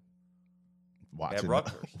 At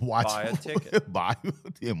Rutgers, buy a ticket. Buy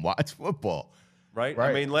and watch football. Right?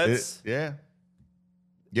 I mean, let's... Yeah.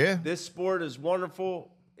 This sport is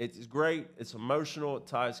wonderful. It's great. It's emotional. It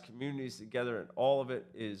ties communities together, and all of it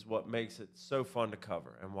is what makes it so fun to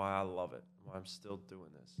cover and why I love it, why I'm still doing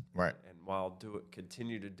this. Right. And why I'll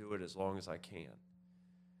continue to do it as long as I can.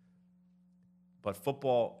 But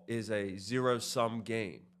football is a zero-sum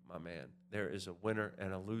game, my man. There is a winner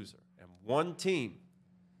and a loser. And one team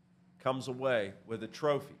comes away with a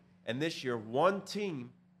trophy. And this year, one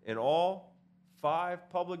team in all 5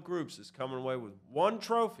 public groups is coming away with one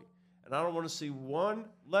trophy. And I don't want to see one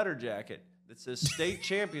letter jacket that says state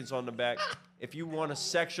champions on the back if you won a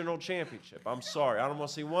sectional championship. I'm sorry. I don't want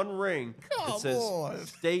to see one ring that says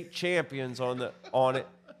state champions on it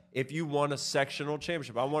if you won a sectional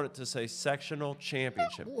championship. I want it to say sectional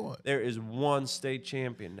championship. There is one state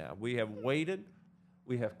champion now. We have waited.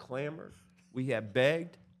 We have clamored. We have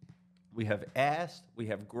begged. We have asked, we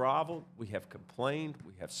have groveled, we have complained,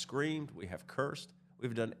 we have screamed, we have cursed.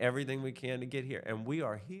 We've done everything we can to get here. And we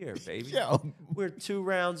are here, baby. Yo. We're 2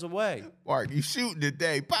 rounds away. Mark, you shooting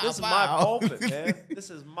today. Pow, This is my pulpit, man. This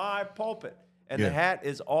is my pulpit. And the hat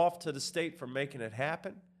is off to the state for making it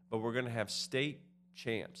happen, but we're going to have state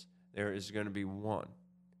champs. There is going to be one.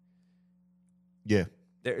 Yeah.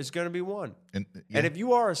 There is going to be one. And if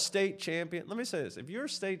you are a state champion, let me say this. If you're a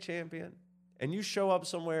state champion, and you show up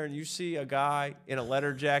somewhere and you see a guy in a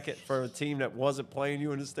letter jacket for a team that wasn't playing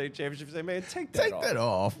you in the state championship, you say, man, take that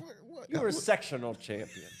off. You were a sectional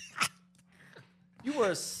champion. You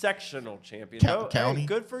were a sectional champion. County. Hey,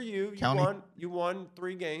 good for you. County. You won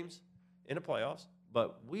 3 games in the playoffs,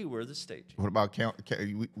 but we were the state champion. What about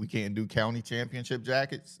county? We can't do county championship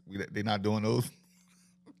jackets? They're not doing those?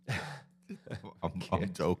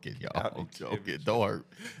 I'm joking, y'all. I'm joking. Don't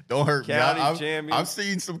hurt me. I've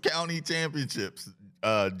seen some county championships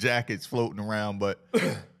jackets floating around, but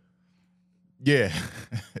yeah,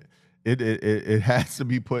 it has to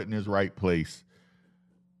be put in its right place.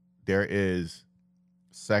 There is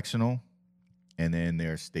sectional, and then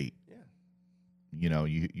there's state. Yeah.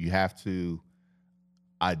 You have to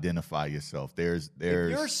identify yourself. There's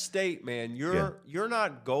If you're state, man, you're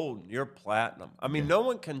not golden. You're platinum. I mean, no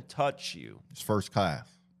one can touch you. it's first class.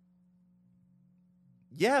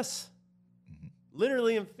 Yes.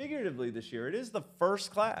 Literally and figuratively this year. It is the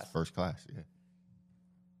first class. First class, yeah.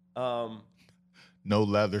 Um, No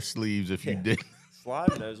leather sleeves if you did. Slime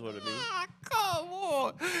knows what it means. Come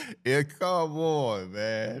on. Yeah, come on,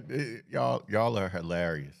 man. Y'all are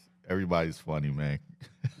hilarious. Everybody's funny, man.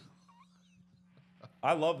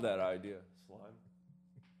 I love that idea, Slime.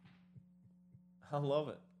 I love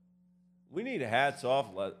it. We need a hats off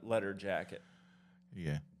letter jacket.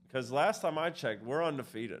 Yeah. Because last time I checked, we're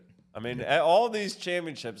undefeated. I mean, at all these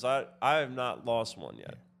championships, I have not lost one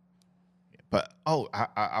yet. But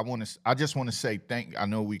I just want to say I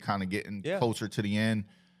know we kind of getting closer to the end.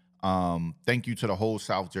 Thank you to the whole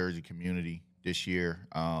South Jersey community this year.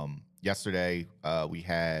 Yesterday we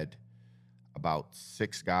had about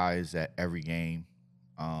 6 guys at every game.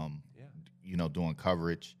 Doing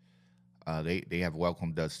coverage. They have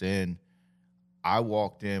welcomed us in. I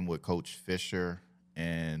walked in with Coach Fisher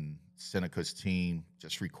and Seneca's team,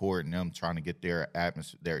 just recording them, trying to get their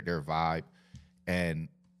atmosphere, their vibe, and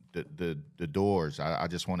the doors. I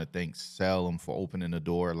just want to thank Salem for opening the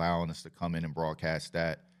door, allowing us to come in and broadcast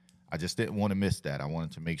that. I just didn't want to miss that. I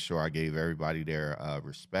wanted to make sure I gave everybody their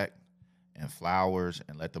respect and flowers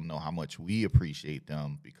and let them know how much we appreciate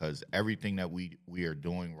them, because everything that we are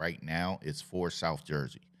doing right now is for South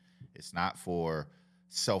Jersey. It's not for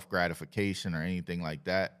self-gratification or anything like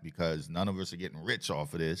that, because none of us are getting rich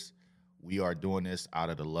off of this. We are doing this out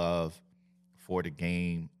of the love for the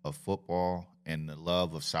game of football and the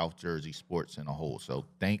love of South Jersey sports in a whole. So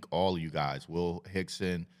thank all of you guys. Will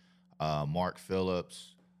Hickson, Mark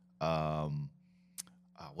Phillips,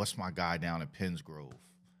 what's my guy down in Pennsgrove?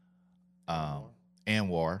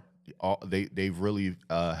 Anwar. They've really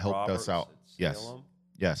helped us out. Yes.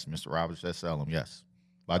 Yes, Mr. Roberts at Salem, yes.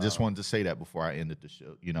 But I just wanted to say that before I ended the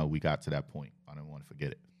show. We got to that point. I didn't want to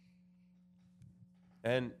forget it.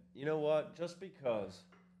 And you know what? Just because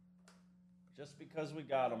we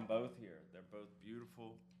got them both here, they're both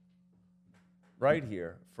beautiful. Right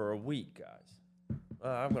here for a week, guys.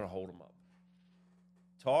 I'm gonna hold them up.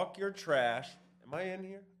 Talk your trash. Am I in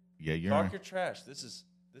here? Yeah, you're Talk in. your trash. This is.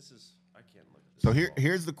 I can't look at this. So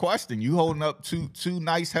here's the question. You holding up two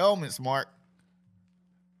nice helmets, Mark.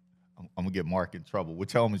 I'm gonna get Mark in trouble.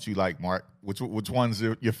 Which helmets you like, Mark? Which one's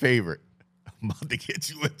your favorite? I'm about to get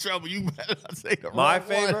you in trouble. You better not say the My wrong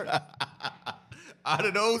favorite? one. Out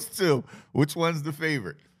of those two, which one's the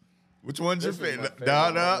favorite? Which one's This your is my favorite?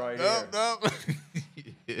 favorite No. one right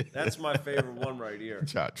here. That's my favorite one right here.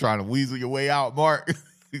 Trying to weasel your way out, Mark.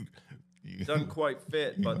 Doesn't quite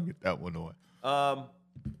fit, You but gonna get that one on.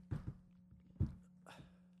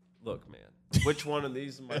 look, man. Which one of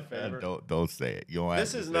these is my favorite? Don't say it. You don't have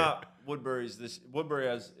This to is say not Woodbury's.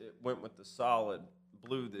 Woodbury went with the solid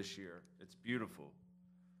blue this year. It's beautiful.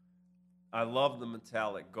 I love the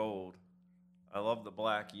metallic gold. I love the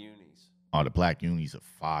black unis. Oh, the black unis are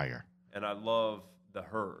fire. And I love the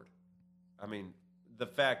herd. I mean,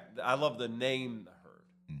 I love the name the herd.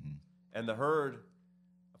 Mm-hmm. And the herd,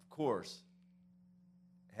 of course,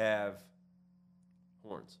 have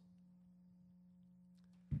horns.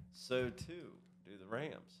 So too do the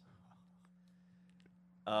Rams.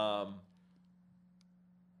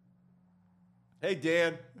 Hey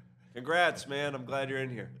Dan, congrats, man. I'm glad you're in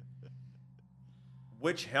here.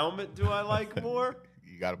 Which helmet do I like more?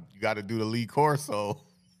 You gotta do the Lee Corso.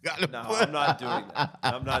 No, I'm not doing that.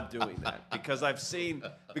 I'm not doing that because I've seen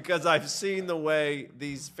the way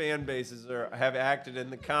these fan bases have acted in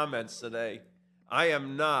the comments today. I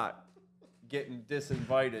am not getting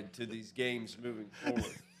disinvited to these games moving forward,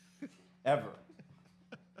 ever.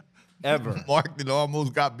 Mark that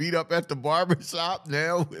almost got beat up at the barbershop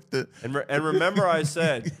now with the And remember, I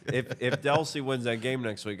said if Delsey wins that game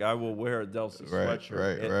next week, I will wear a Delsey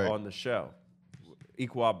sweatshirt right. on the show.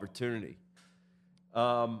 Equal opportunity.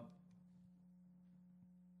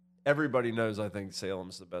 Everybody knows I think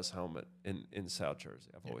Salem's the best helmet in South Jersey.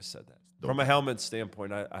 I've always said that. From a helmet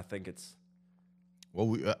standpoint, I think it's.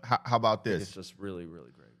 Well, how about this? It's just really, really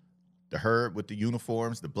great. The herd with the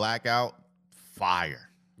uniforms, the blackout, fire.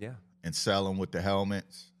 Yeah. And Salem with the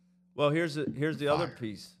helmets. Well, here's the other Fire.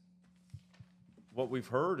 piece. What we've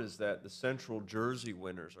heard is that the Central Jersey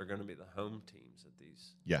winners are going to be the home teams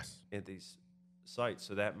at these sites.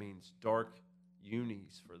 So that means dark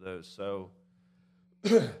unis for those. So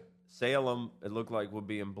Salem, it looked like, will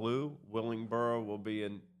be in blue. Willingboro will be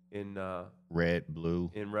in red, blue.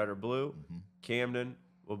 In red or blue. Mm-hmm. Camden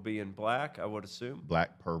will be in black, I would assume.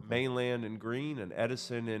 Black, purple. Mainland in green, and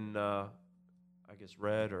Edison in, I guess,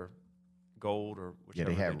 red or gold or Yeah,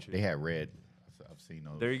 whichever they had red. I've seen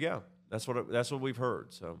those. There you go. That's what we've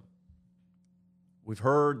heard. So we've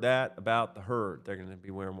heard that about the Herd. They're going to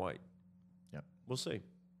be wearing white. Yep. We'll see.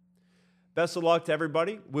 Best of luck to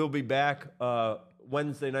everybody. We'll be back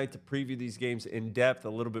Wednesday night to preview these games in depth, a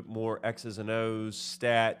little bit more X's and O's,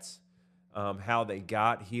 stats, how they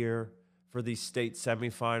got here for these state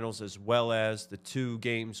semifinals, as well as the 2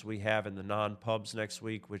 games we have in the non-pubs next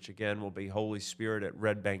week, which again will be Holy Spirit at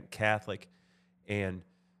Red Bank Catholic and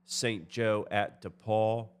St. Joe at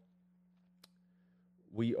DePaul.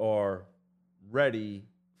 We are ready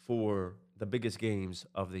for the biggest games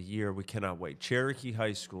of the year. We cannot wait. Cherokee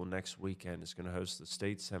High School next weekend is going to host the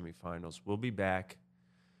state semifinals. We'll be back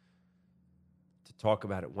to talk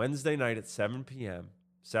about it Wednesday night at 7 p.m.,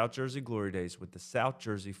 South Jersey Glory Days with the South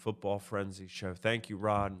Jersey Football Frenzy Show. Thank you,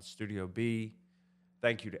 Rod and Studio B.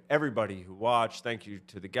 Thank you to everybody who watched. Thank you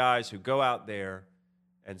to the guys who go out there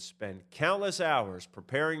and spend countless hours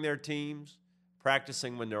preparing their teams,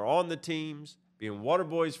 practicing when they're on the teams, being water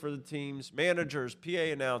boys for the teams, managers, PA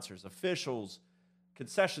announcers, officials,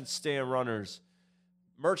 concession stand runners,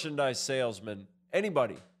 merchandise salesmen,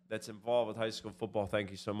 anybody that's involved with high school football,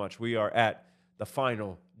 thank you so much. We are at the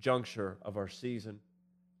final juncture of our season.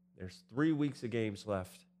 There's 3 weeks of games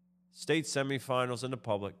left. State semifinals in the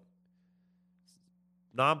public,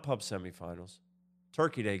 non-pub semifinals,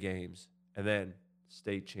 Turkey Day games, and then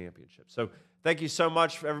state championship. So thank you so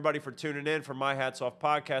much for everybody for tuning in. For My Hats Off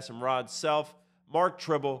podcast and Rod Self, Mark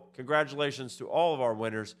Tribble, congratulations to all of our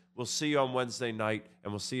winners. We'll see you on Wednesday night,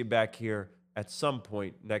 and we'll see you back here at some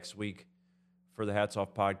point next week for the Hats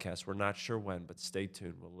Off podcast. We're not sure when, but stay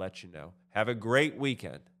tuned. We'll let you know. Have a great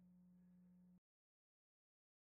weekend.